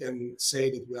we can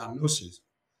say that we are no season.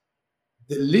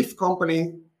 The lift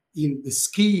company in the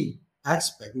ski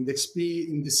aspect, in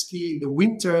the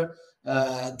winter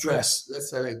dress, let's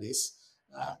say like this,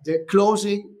 they're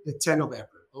closing the 10th of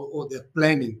April, or they're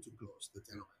planning to close the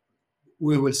 10th of April.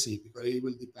 We will see, because it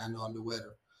will depend on the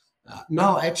weather.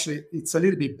 Now, actually, it's a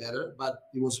little bit better, but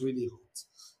it was really hot.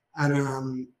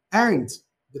 And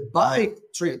the bike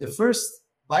trail, the first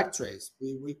bike trails,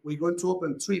 we're going to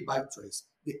open 3 bike trails,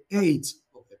 the 8th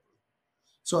of April.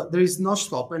 So there is no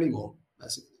stop anymore,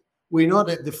 basically. We know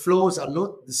that the flows are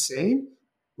not the same.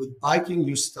 With biking,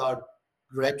 you start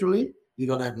gradually. You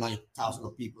don't have like thousands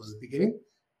of people at the beginning.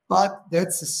 But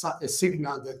that's a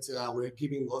signal that we're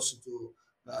giving also to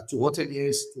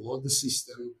hoteliers, to all the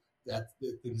system that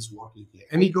it is working here.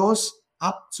 And it goes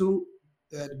up to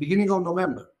the beginning of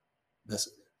November,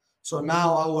 basically. So now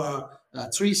our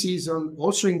 3 season,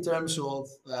 also in terms of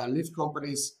lift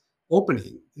companies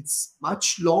opening, it's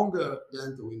much longer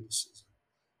than the winter season.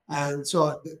 And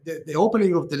so the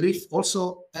opening of the lift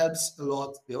also helps a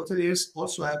lot. The hoteliers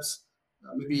also helps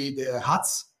maybe the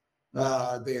huts,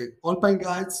 the Alpine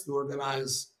guides to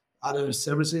organize other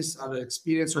services, other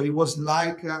experience. So it was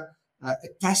like a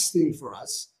testing for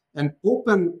us and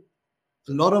open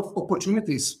a lot of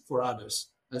opportunities for others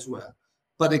as well.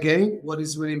 But again, what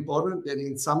is really important that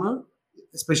in summer,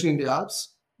 especially in the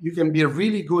Alps, you can be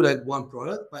really good at one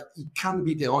product, but it can't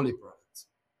be the only product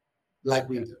like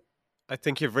winter. I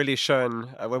think you've really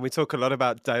shown, when we talk a lot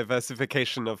about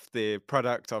diversification of the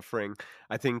product offering,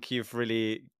 I think you've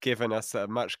really given us a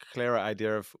much clearer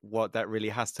idea of what that really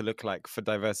has to look like for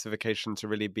diversification to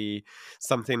really be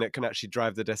something that can actually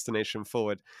drive the destination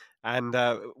forward. And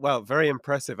well, very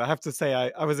impressive. I have to say,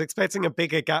 I was expecting a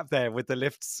bigger gap there with the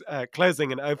lifts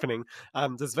closing and opening.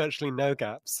 There's virtually no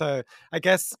gap. So I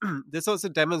guess this also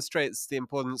demonstrates the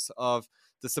importance of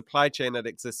the supply chain that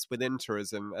exists within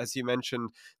tourism. As you mentioned,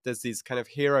 there's these kind of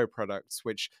hero products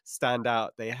which stand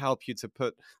out. They help you to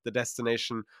put the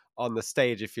destination on the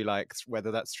stage, if you like,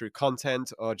 whether that's through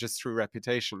content or just through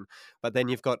reputation. But then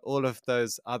you've got all of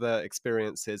those other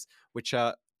experiences which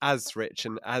are as rich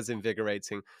and as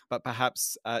invigorating, but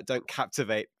perhaps don't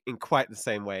captivate in quite the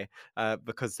same way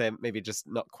because they're maybe just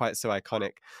not quite so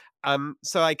iconic.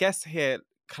 So I guess here,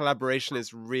 collaboration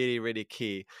is really, really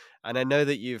key. And I know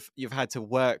that you've had to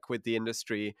work with the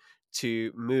industry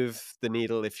to move the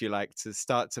needle, if you like, to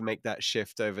start to make that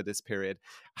shift over this period.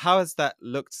 How has that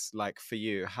looked like for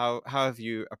you? How have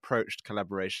you approached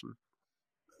collaboration?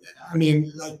 I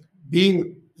mean, like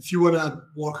if you want to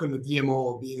work on a DMO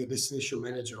or being a destination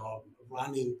manager or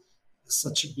running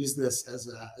such a business as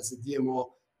a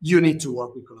DMO, you need to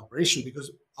work with collaboration, because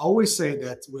I always say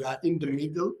that we are in the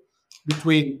middle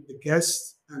between the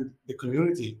guests and the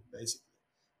community, basically.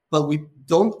 But we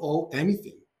don't owe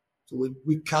anything. So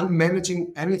we can't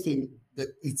managing anything that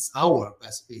it's our,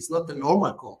 basically. It's not the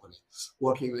normal company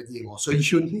working with DMO. So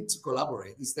you need to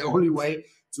collaborate. It's the only way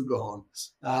to go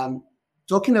on.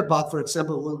 Talking about, for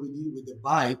example, what we did with the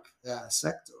bike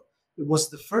sector, it was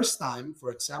the first time,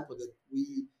 for example, that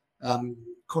we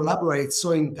collaborate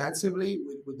so intensively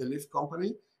with the lift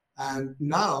company. And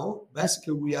now,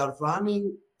 basically, we are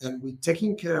running and we're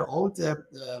taking care of all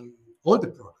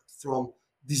the products, from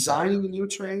designing new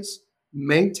trays,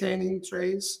 maintaining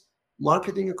trays,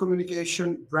 marketing and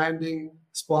communication, branding,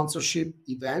 sponsorship,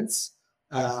 events.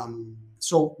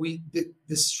 So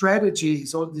the strategy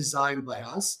is all designed by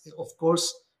us. Of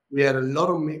course, we have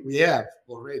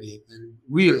already, and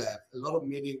we'll have a lot of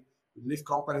meeting with lift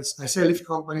companies. I say lift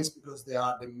companies because they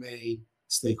are the main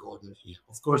stakeholders here.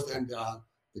 Of course, then there are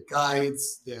the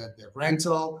guides, the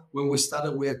rental. When we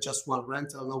started, we had just one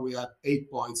rental. Now we have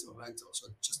 8 points of rental. So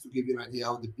just to give you an idea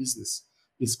how the business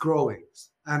is growing.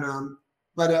 And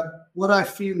but what I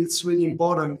feel it's really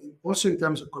important, also in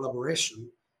terms of collaboration,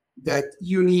 that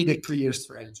you need a clear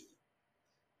strategy.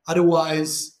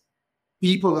 Otherwise,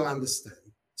 people don't understand,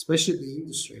 especially the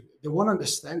industry. They won't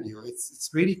understand you. It's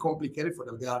really complicated for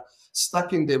them. They are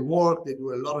stuck in their work. They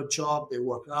do a lot of job. They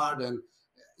work hard. And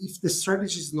if the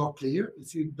strategy is not clear,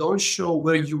 if you don't show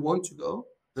where you want to go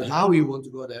and how you want to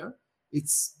go there,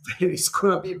 it's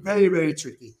going to be very, very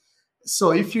tricky.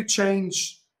 So if you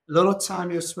change a lot of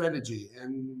time your strategy,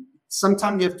 and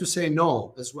sometimes you have to say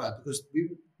no as well, because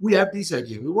we have this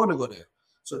idea, we want to go there.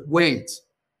 So wait,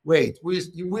 we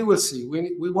will see.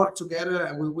 We work together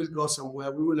and we will go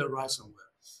somewhere, we will arrive somewhere.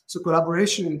 So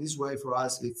collaboration in this way for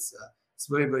us, it's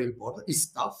very, very important.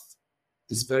 It's tough.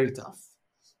 It's very tough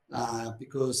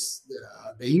because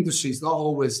the industry is not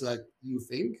always like you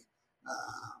think.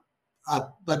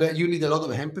 But you need a lot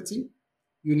of empathy.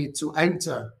 You need to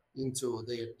enter into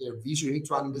their vision. You need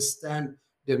to understand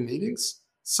their needs.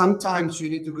 Sometimes you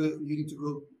need to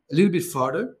go a little bit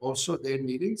further, also their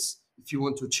needs, if you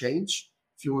want to change,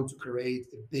 if you want to create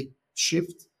a big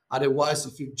shift. Otherwise,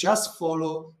 if you just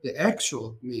follow the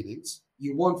actual needs,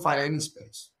 you won't find any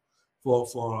space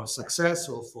for success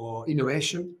or for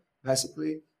innovation,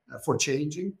 basically, for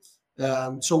changing.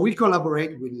 So we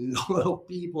collaborate with a lot of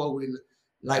people,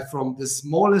 like from the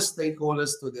smallest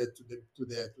stakeholders to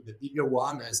the bigger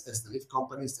one, as the lift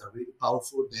companies. They're really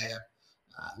powerful. They have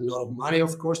a lot of money,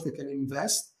 of course, they can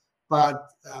invest. But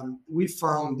we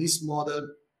found this model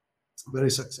very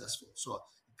successful. So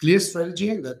clear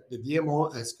strategy that the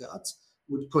DMO has got.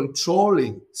 with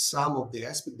controlling some of the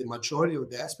aspect, the majority of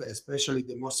the aspect, especially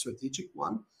the most strategic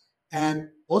one. And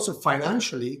also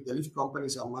financially, the lift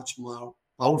companies are much more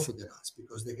powerful than us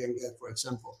because they can get, for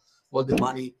example, all the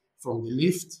money from the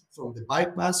lift, from the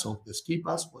bike pass, or the ski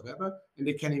pass, whatever, and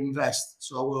they can invest.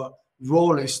 So our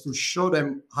role is to show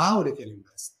them how they can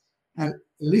invest. And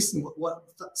listen,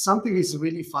 something is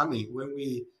really funny when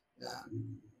we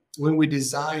were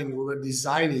designing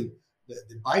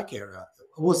the bike area.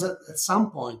 It was at some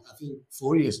point, I think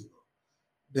 4 years ago,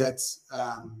 that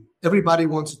everybody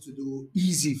wanted to do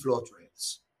easy flow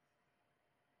trails.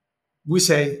 We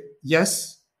say,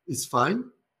 yes, it's fine,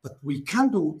 but we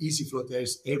can't do easy flow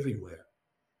trails everywhere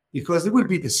because it will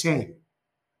be the same.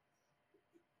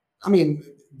 I mean,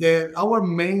 our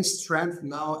main strength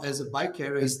now as a bike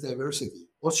area is diversity,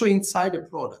 also inside the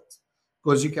product,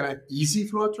 because you can have easy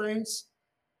flow trails,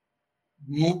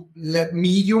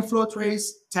 medium flow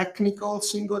trails, technical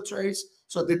single trails.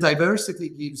 So the diversity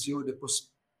gives you the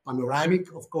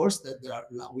panoramic, of course, that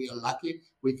we are lucky.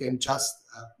 We can just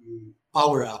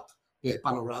power up the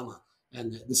panorama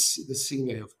and the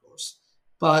scenery, of course.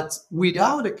 But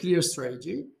without a clear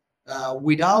strategy,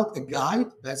 without a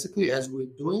guide, basically, as we're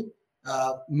doing,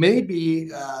 maybe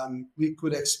we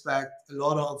could expect a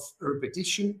lot of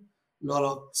repetition, a lot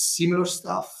of similar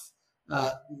stuff,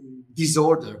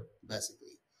 disorder,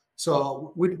 basically.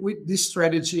 So with this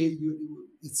strategy,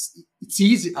 it's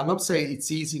easy. I'm not saying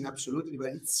it's easy absolutely, but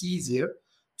it's easier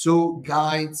to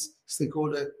guide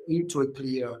stakeholder into a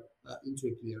clear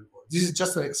goal. This is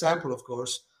just an example, of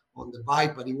course, on the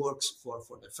bike, but it works for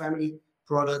the family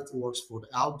product. It works for the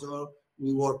outdoor.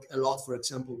 We work a lot, for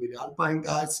example, with alpine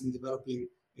guides in developing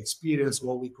experience,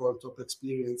 what we call top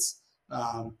experience,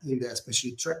 in the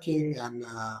especially trekking and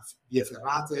via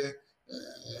ferrate,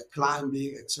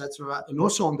 climbing, etc. And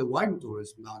also on the wine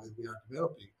tourism now that we are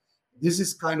developing. This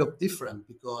is kind of different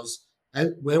because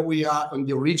where we are on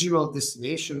the original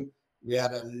destination, we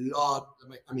had a lot.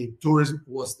 I mean, tourism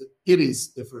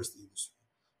is the first industry.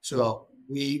 So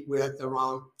we had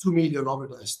around 2 million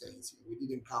overnight stays. We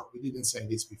didn't say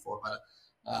this before, but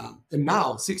and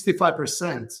now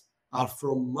 65% are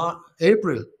from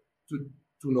April to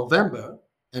November,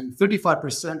 and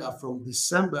 35% are from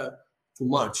December to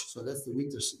March. So that's the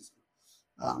winter season.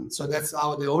 So that's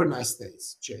how the overnight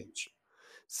stays change.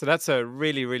 So that's a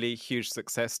really, really huge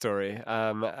success story.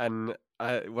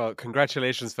 Well,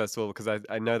 congratulations, first of all, because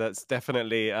I know that's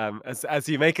definitely, as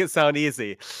you make it sound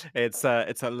easy, it's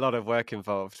a lot of work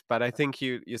involved. But I think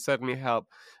you certainly help,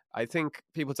 I think,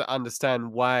 people to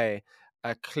understand why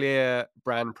a clear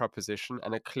brand proposition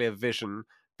and a clear vision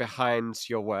behind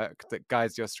your work that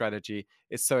guides your strategy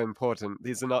is so important.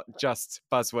 These are not just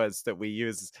buzzwords that we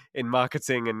use in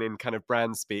marketing and in kind of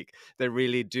brand speak. They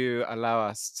really do allow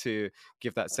us to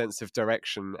give that sense of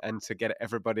direction and to get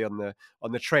everybody on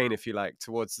the train, if you like,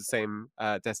 towards the same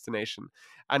destination.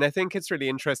 And I think it's really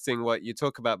interesting what you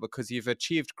talk about because you've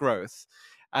achieved growth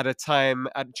at a time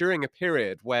during a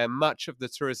period where much of the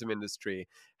tourism industry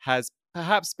has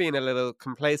perhaps been a little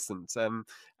complacent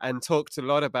and talked a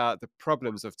lot about the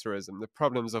problems of tourism, the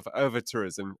problems of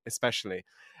over-tourism especially.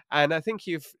 And I think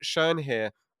you've shown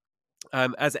here,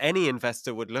 as any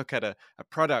investor would look at a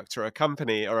product or a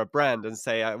company or a brand and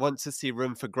say, I want to see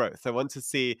room for growth. I want to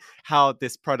see how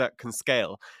this product can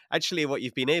scale. Actually, what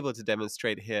you've been able to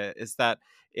demonstrate here is that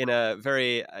in a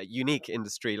very unique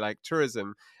industry like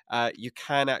tourism, you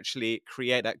can actually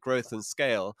create that growth and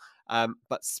scale,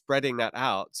 but spreading that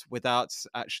out without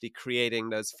actually creating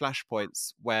those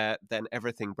flashpoints where then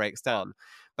everything breaks down.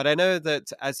 But I know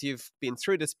that as you've been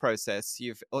through this process,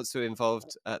 you've also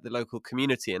involved the local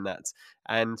community in that.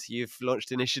 And you've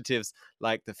launched initiatives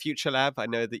like the Future Lab. I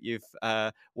know that you've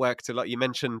worked a lot. You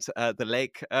mentioned the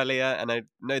lake earlier, and I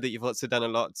know that you've also done a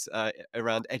lot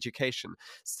around education.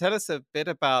 So tell us a bit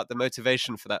about the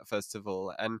motivation for that, first of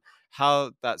all, and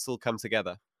how that's all come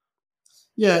together.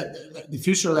 Yeah, the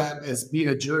Future Lab has been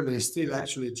a journey, still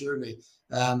actually a journey.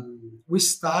 We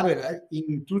started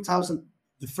in 2000.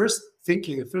 The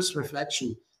first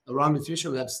reflection around the Future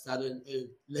Lab started in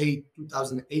late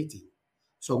 2018,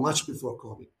 so much before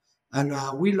COVID.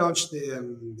 And we launched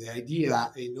the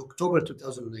idea in October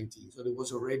 2019, so it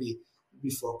was already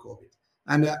before COVID.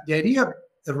 And the idea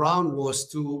around was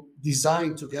to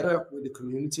design together with the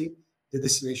community the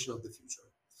destination of the future.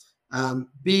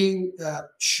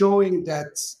 Showing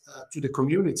that to the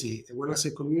community. And when I say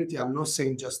community, I'm not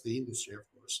saying just the industry, of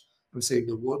course. I'm saying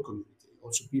the world community.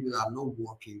 Also, people that are not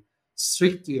working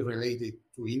strictly related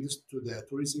to the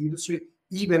tourism industry,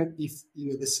 even if in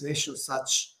a destination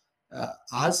such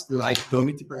as like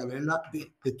Dolomiti Paganella,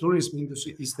 the tourism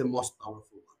industry is the most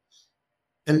powerful one.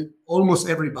 and almost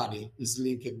everybody is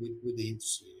linked with the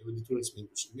industry, with the tourism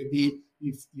industry. Maybe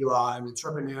if you are an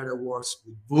entrepreneur that works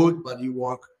with wood, but you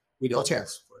work with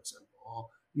hotels, for example, or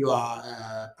you are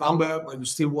a plumber, but you're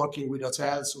still working with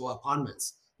hotels or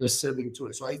apartments. They're serving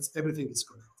tourists, so everything is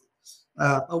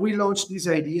connected. But we launched this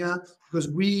idea because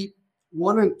we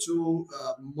wanted to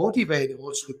motivate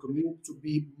also the community to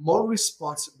be more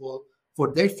responsible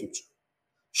for their future,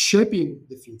 shaping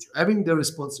the future, having the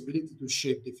responsibility to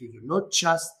shape the future, not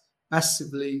just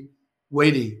passively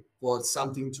waiting for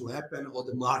something to happen or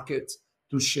the market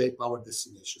to shape our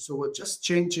destination. So we're just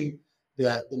changing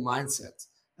the mindset.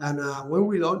 And when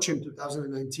we launched in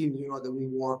 2019, you know that we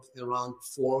worked around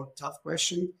 4 tough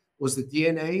questions. Was the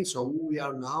DNA, so who we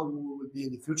are now, who we will be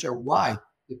in the future, why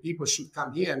the people should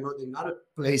come here and not another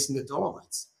place in the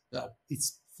Dolomites.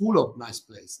 It's full of nice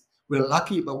places. We're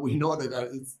lucky, but we know that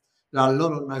there are a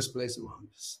lot of nice places around.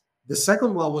 The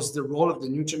second one was the role of the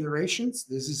new generations.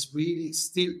 This is really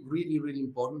still really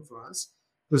important for us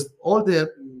because all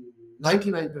the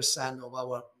 99% of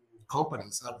our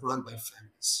companies are run by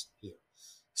families here.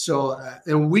 So,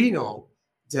 and we know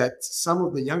that some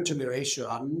of the young generation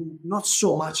are not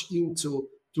so much into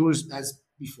tourism as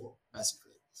before,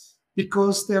 basically,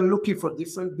 because they're looking for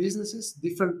different businesses,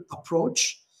 different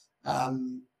approach.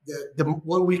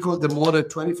 What we call the modern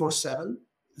 24/7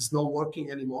 is not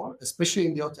working anymore, especially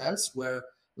in the hotels where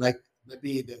like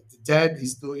maybe the dad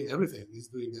is doing everything. He's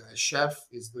doing the chef,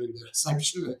 he's doing the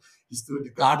reception, he's doing the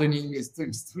gardening, he's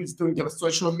doing the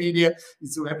social media,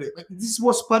 he's doing everything. But this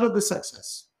was part of the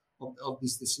success of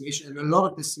this destination and a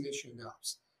lot of destination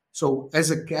hubs. So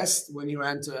as a guest, when you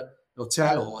enter a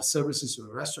hotel or a services or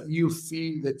a restaurant, you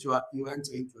feel that you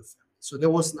enter into a family. So that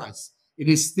was nice. It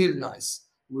is still nice.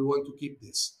 We want to keep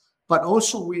this. But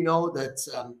also we know that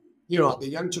the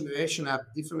young generation have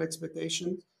different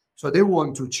expectations. So they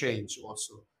want to change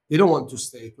also. They don't want to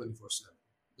stay 24/7.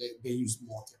 They use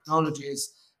more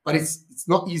technologies, but it's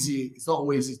not easy. It's not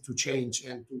always easy to change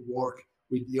and to work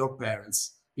with your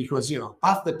parents because,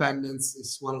 path dependence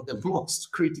is one of the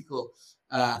most critical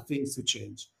things to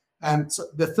change. And so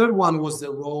the third one was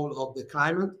the role of the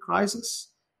climate crisis.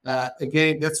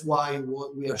 Again, that's why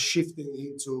we are shifting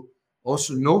into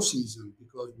also no season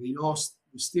because we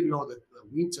still know that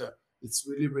winter it's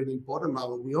really important.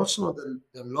 But we also know that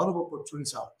there are a lot of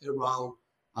opportunities out around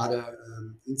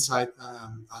inside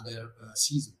other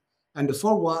season. And the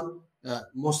fourth one,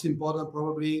 most important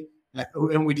probably,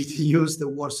 and we did use the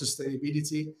word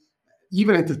sustainability.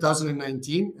 Even in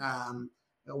 2019,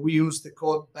 we used the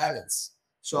code balance.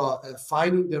 So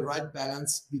finding the right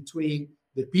balance between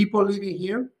the people living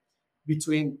here,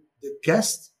 between the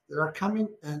guests that are coming,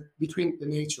 and between the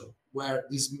nature where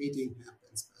this meeting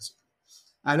happens, basically.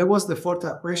 And it was the fourth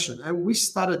question. And we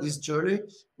started this journey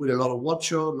with a lot of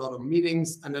workshops, a lot of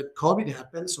meetings, and then COVID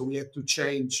happened. So we had to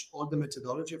change all the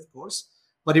methodology, of course.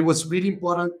 But it was really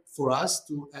important for us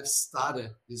to have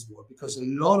started this work because a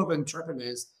lot of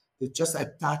entrepreneurs, they just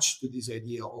attached to this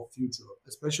idea of future,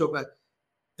 especially about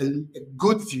a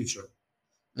good future.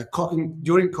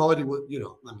 During COVID,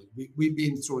 we've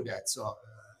been through that. So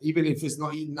even if it's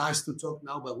not nice to talk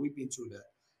now, but we've been through that.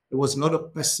 There was not a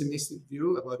pessimistic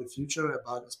view about the future,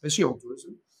 especially on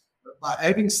tourism. But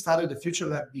having started the Future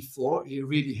Lab before, it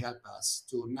really helped us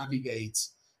to navigate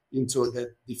into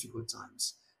the difficult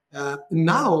times.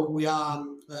 Now we are,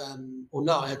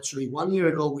 actually 1 year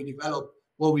ago, we developed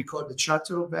what we call the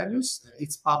Charter of Values.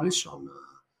 It's published on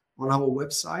our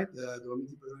website, the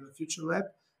Dolomiti Padronella Future Lab.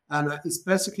 And it's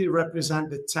basically represent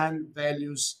the 10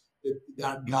 values that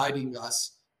are guiding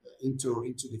us into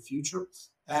the future.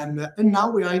 And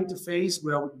now we are in the phase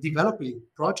where we're developing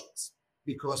projects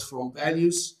because from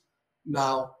values,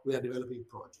 now we are developing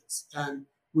projects. And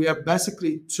we have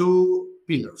basically 2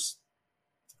 pillars.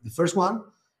 The first one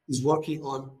is working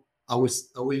on, I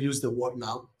will use the word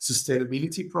now,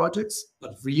 sustainability projects,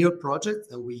 but real projects.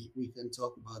 And we can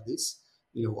talk about this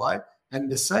in a while.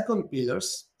 And the second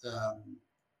pillars,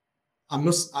 I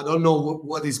don't know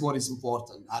what is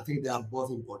important. I think they are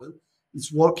both important.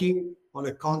 It's working on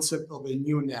a concept of a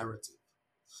new narrative.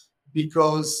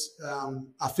 Because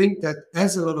I think that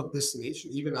as a lot of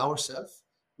destinations, even ourselves,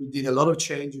 we did a lot of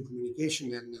change in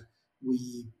communication and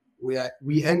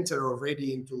we enter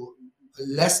already into a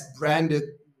less branded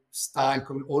style,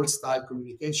 old style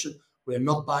communication. We're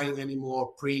not buying any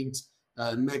more print,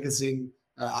 magazine,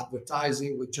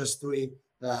 advertising. We're just doing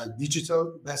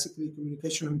digital, basically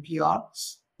communication and PR.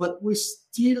 But we're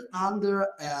still under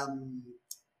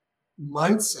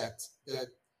mindset that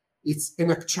it's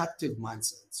an attractive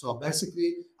mindset. So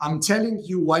basically, I'm telling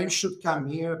you why you should come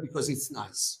here because it's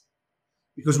nice,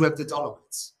 because we have the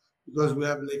Dolomites, because we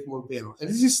have Lake Molveno. And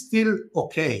this is still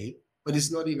okay, but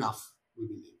it's not enough, we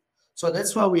believe. So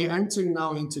that's why we're entering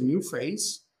now into new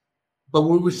phase, but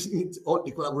we will need all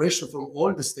the collaboration from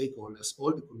all the stakeholders,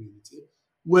 all the community,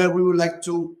 where we would like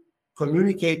to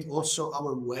communicate also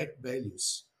our work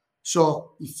values.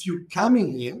 So if you come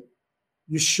in here,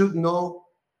 you should know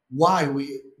why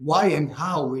and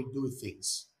how we do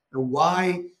things, and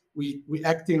why we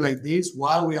acting like this,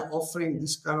 why we are offering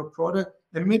this kind of product,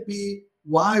 and maybe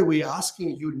why we are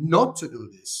asking you not to do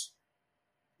this.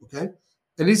 Okay,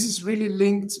 and this is really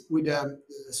linked with a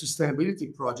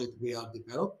sustainability project we are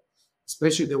developed,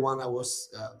 especially the one I was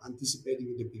anticipating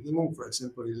in the beginning, for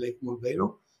example, in Lake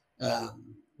Molveno.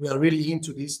 We are really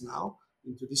into this now,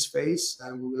 into this phase,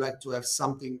 and we would like to have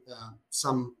something,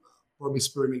 some probably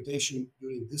experimentation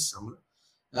during this summer.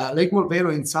 Lake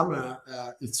Molveno in summer,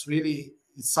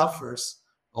 it suffers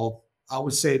of, I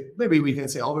would say, maybe we can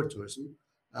say over tourism,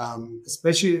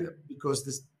 especially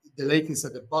because the lake is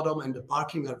at the bottom and the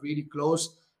parking are really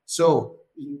close. So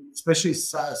especially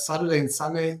Saturday and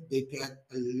Sunday, they get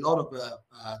a lot of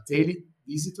daily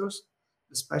visitors,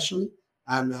 especially,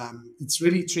 and it's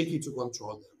really tricky to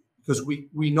control them because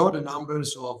we know the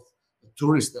numbers of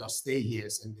tourists that stay here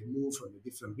and they move from a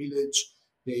different village.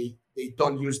 They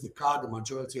don't use the car. The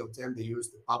majority of them, they use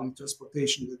the public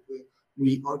transportation that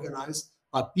we organize.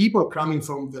 But people coming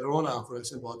from Verona, for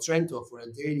example, or Trento for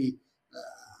a daily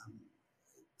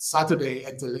Saturday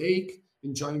at the lake,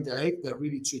 enjoying the lake, they're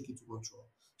really tricky to control.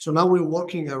 So now we're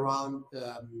working around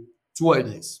two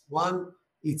ideas. One,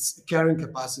 it's carrying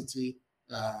capacity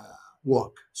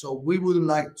work. So we would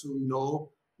like to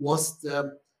know what's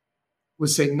the, we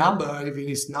say number, even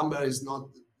this number is not,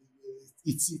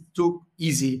 it's too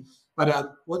easy,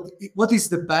 but what is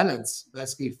the balance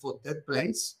basically for that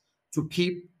place to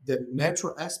keep the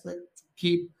natural aspect, to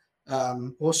keep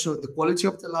also the quality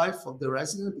of the life of the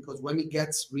resident, because when it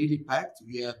gets really packed,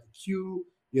 you have the queue,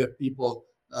 you have people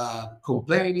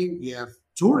complaining, you have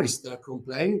tourists that are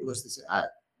complaining because they say,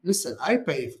 listen, I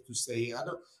pay to stay here.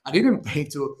 I didn't pay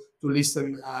to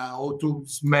listen or to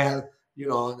smell,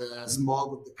 the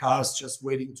smog of the cars just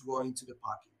waiting to go into the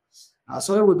parking.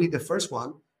 So that would be the first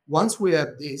one. Once we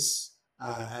have this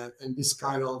and this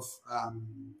kind of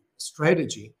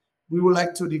strategy, we would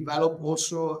like to develop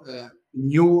also a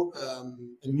new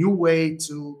way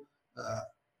to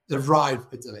arrive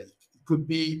at the lake. It could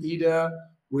be either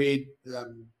with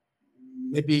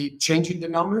maybe changing the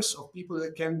numbers of people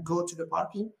that can go to the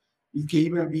parking. You can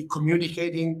even be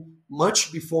communicating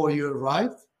much before you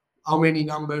arrive, how many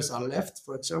numbers are left,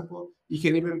 for example. You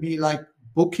can even be like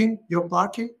booking your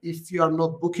parking. If you are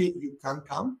not booking, you can't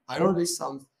come. I know this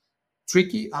sounds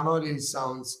tricky. I know this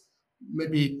sounds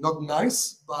maybe not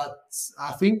nice, but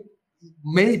I think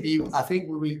we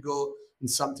will go in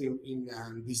something in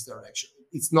this direction.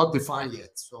 It's not defined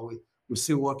yet. So we're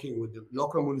still working with the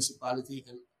local municipality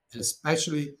and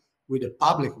especially with the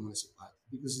public municipality,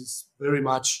 because it's very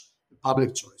much a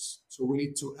public choice. So we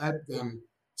need to add them,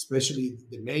 especially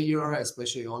the mayor,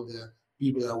 especially all the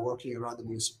people that are working around the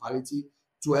municipality,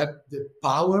 to have the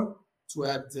power, to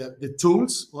have the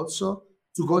tools also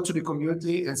to go to the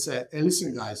community and say, hey,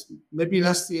 listen, guys, maybe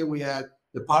last year we had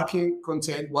the parking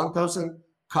contained 1,000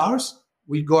 cars,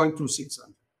 we're going to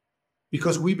 600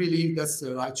 because we believe that's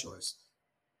the right choice.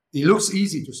 It looks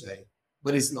easy to say,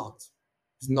 but it's not.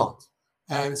 It's not.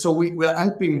 And so we are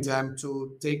helping them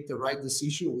to take the right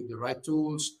decision with the right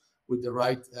tools, with the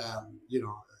right,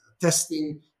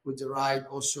 testing, with the right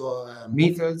also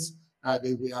methods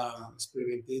that we are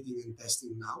experimenting and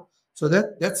testing now. So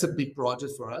that's a big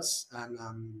project for us, and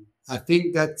I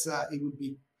think that it will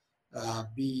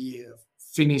be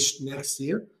finished next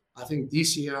year. I think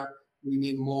this year we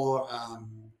need more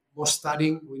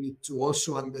studying. We need to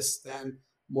also understand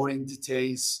more in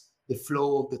details the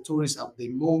flow of the tourists, how they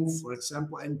move, for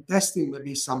example, and testing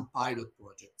maybe some pilot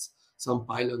projects, some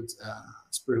pilot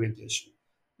experimentation.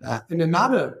 And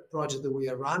another project that we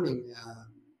are running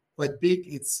quite big,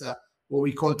 it's what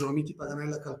we call Dolomiti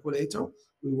Paganella Calculator.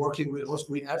 We're working with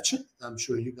ERCET, I'm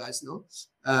sure you guys know.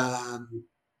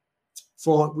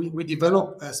 We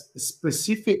develop a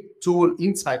specific tool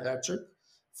inside ERCET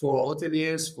for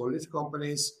hoteliers, for lift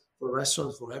companies, for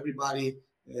restaurants, for everybody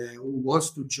who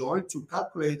wants to join, to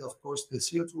calculate, of course, the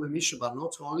CO2 emission, but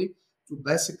not only, to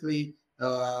basically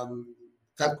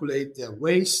calculate the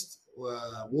waste,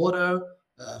 water,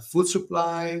 food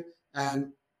supply,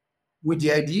 and with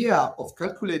the idea of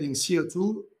calculating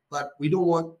CO2, but we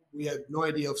have no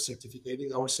idea of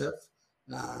certificating ourselves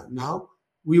now.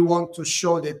 We want to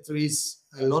show that there is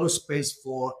a lot of space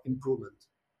for improvement.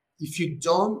 If you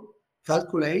don't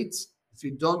calculate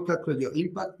your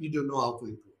impact, you don't know how to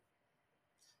improve.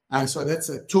 And so that's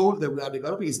a tool that we are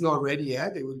developing. It's not ready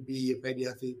yet. It will be ready,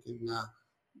 I think, in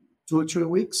 2 or 3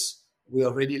 weeks. We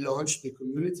already launched the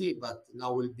community, but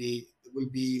now we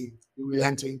will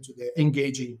enter into the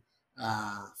engaging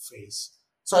phase.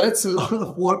 So that's a lot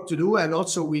of work to do. And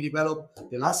also we developed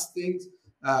the last thing,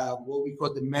 what we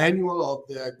call the manual of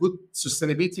the good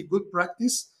sustainability, good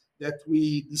practice, that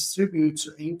we distribute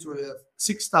into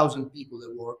 6,000 people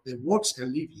that works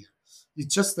and live here.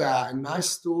 It's just a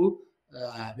nice tool,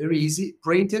 very easy,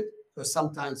 printed, because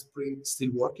sometimes print still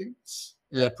working,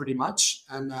 pretty much.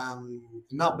 And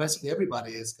now basically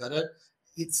everybody has got it.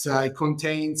 It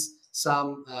contains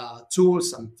some tools,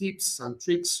 some tips, some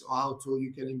tricks on how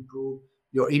you can improve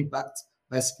your impact,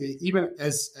 basically, even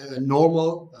as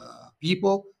normal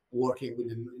people working with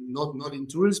not in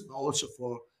tourism, but also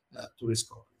for tourist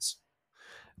companies.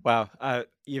 Wow,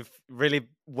 you've really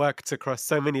worked across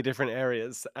so many different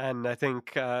areas. And I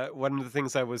think one of the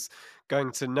things I was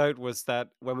going to note was that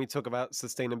when we talk about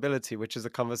sustainability, which is a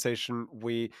conversation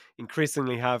we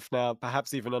increasingly have now,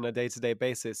 perhaps even on a day-to-day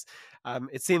basis,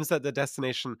 it seems that the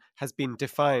destination has been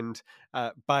defined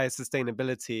by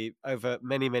sustainability over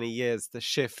many, many years. The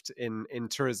shift in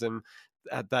tourism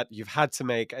that you've had to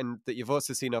make and that you've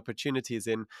also seen opportunities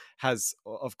in has,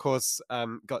 of course,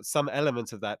 got some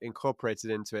element of that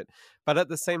incorporated into it. But at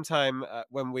the same time,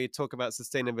 when we talk about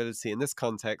sustainability in this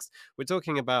context, we're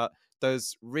talking about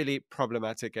those really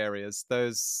problematic areas,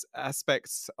 those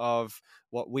aspects of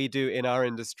what we do in our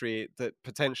industry that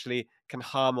potentially can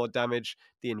harm or damage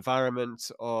the environment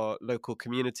or local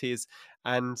communities.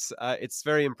 And it's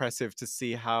very impressive to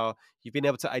see how you've been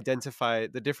able to identify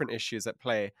the different issues at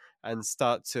play and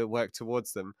start to work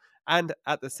towards them. And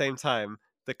at the same time,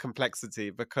 the complexity,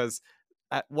 because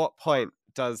at what point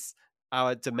does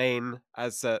our domain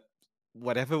as a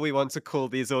whatever we want to call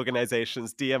these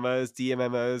organizations, DMOs,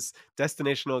 DMMOs,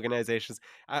 destination organizations,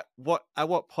 at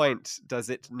what point does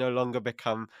it no longer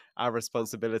become our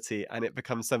responsibility and it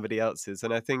becomes somebody else's?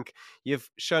 And I think you've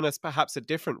shown us perhaps a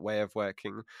different way of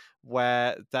working,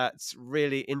 where that's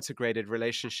really integrated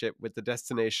relationship with the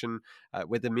destination,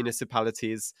 with the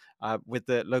municipalities, with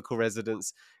the local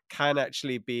residents, can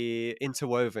actually be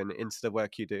interwoven into the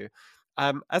work you do.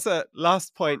 As a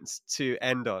last point to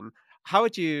end on, how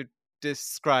would you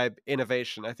describe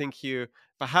innovation? I think you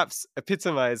perhaps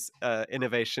epitomize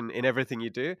innovation in everything you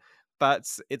do, but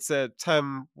it's a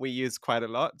term we use quite a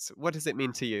lot. What does it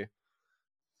mean to you?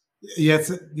 Yes,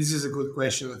 this is a good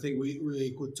question. I think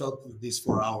we could talk with this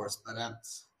for hours, but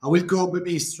I will go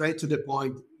maybe straight to the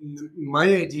point. My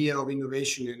idea of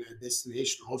innovation in a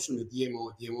destination, also in the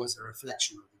DMO is a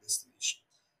reflection of the destination.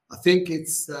 I think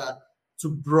it's to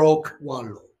broke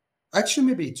one law, actually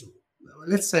maybe two.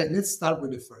 Let's start with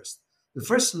the first. The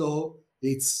first law,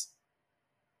 it's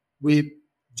we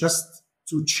just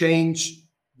to change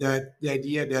the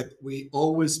idea that we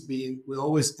always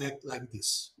act like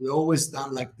this, we always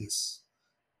done like this,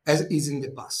 as is in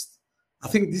the past. I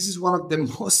think this is one of the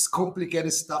most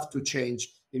complicated stuff to change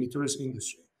in the tourism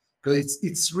industry, because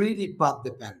it's really path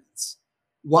dependence.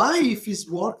 Why, if it's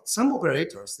work, some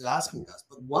operators they're asking us,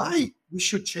 but why we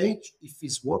should change if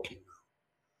it's working now?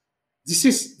 This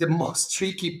is the most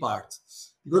tricky part.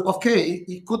 Because, okay,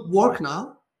 it could work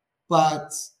now,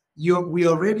 but we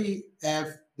already have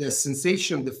the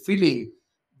sensation, the feeling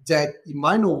that it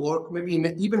might not work maybe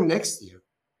even next year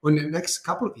or in the next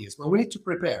couple of years. But we need to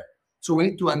prepare. So we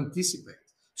need to anticipate.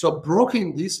 So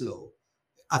breaking this law,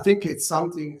 I think it's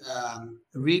something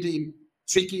really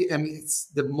tricky, and it's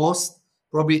the most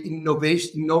probably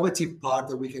innovative part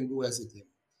that we can do as a team.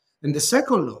 And the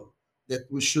second law that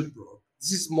we should break,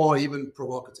 this is more even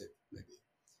provocative, maybe.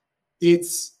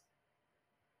 It's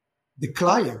the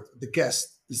client, the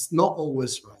guest, is not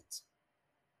always right.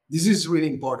 This is really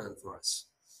important for us.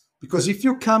 Because if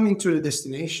you come into the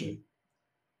destination,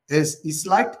 it's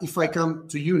like if I come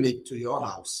to you, Nick, to your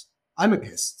house. I'm a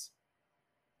guest.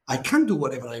 I can't do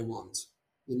whatever I want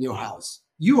in your house.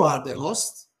 You are the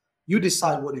host. You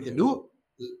decide what you can do.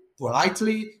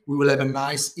 Politely, we will have a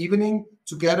nice evening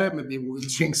together. Maybe we'll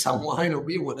drink some wine or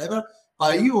beer, whatever.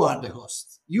 But you are the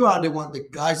host. You are the one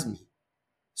that guides me.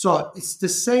 So it's the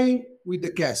same with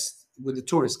the guest, with the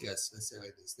tourist guest. Let's say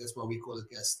like this. That's what we call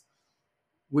a guest.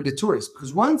 With the tourist,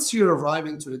 because once you're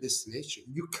arriving to the destination,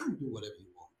 you can't do whatever you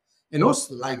want. And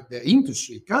also, like the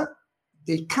industry,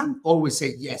 they can't always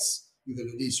say, yes, you're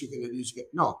going to do this, you're going to do this.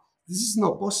 No, this is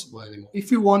not possible anymore. If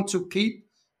you want to keep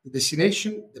the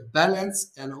destination, the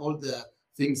balance, and all the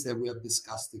things that we have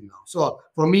discussed now. So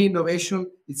for me,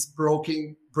 innovation, it's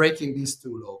breaking these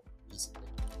two laws, basically.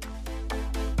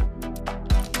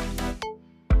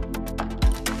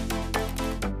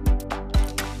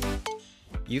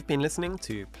 You've been listening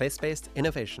to Place-Based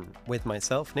Innovation with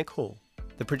myself, Nick Hall.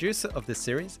 The producer of this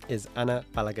series is Ana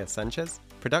Balaguer Sanchez,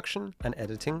 production and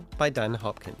editing by Dan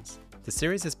Hopkins. The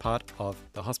series is part of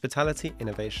the Hospitality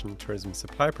Innovation Tourism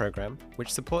Supply Programme,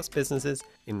 which supports businesses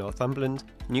in Northumberland,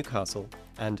 Newcastle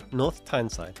and North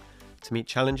Tyneside to meet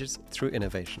challenges through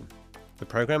innovation. The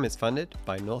programme is funded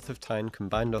by North of Tyne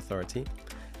Combined Authority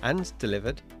and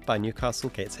delivered by Newcastle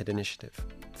Gateshead Initiative,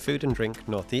 Food and Drink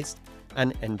Northeast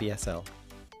and NBSL.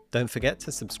 Don't forget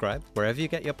to subscribe wherever you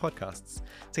get your podcasts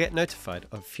to get notified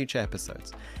of future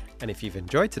episodes. And if you've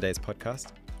enjoyed today's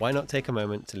podcast, why not take a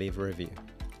moment to leave a review?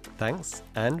 Thanks,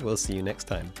 and we'll see you next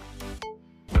time.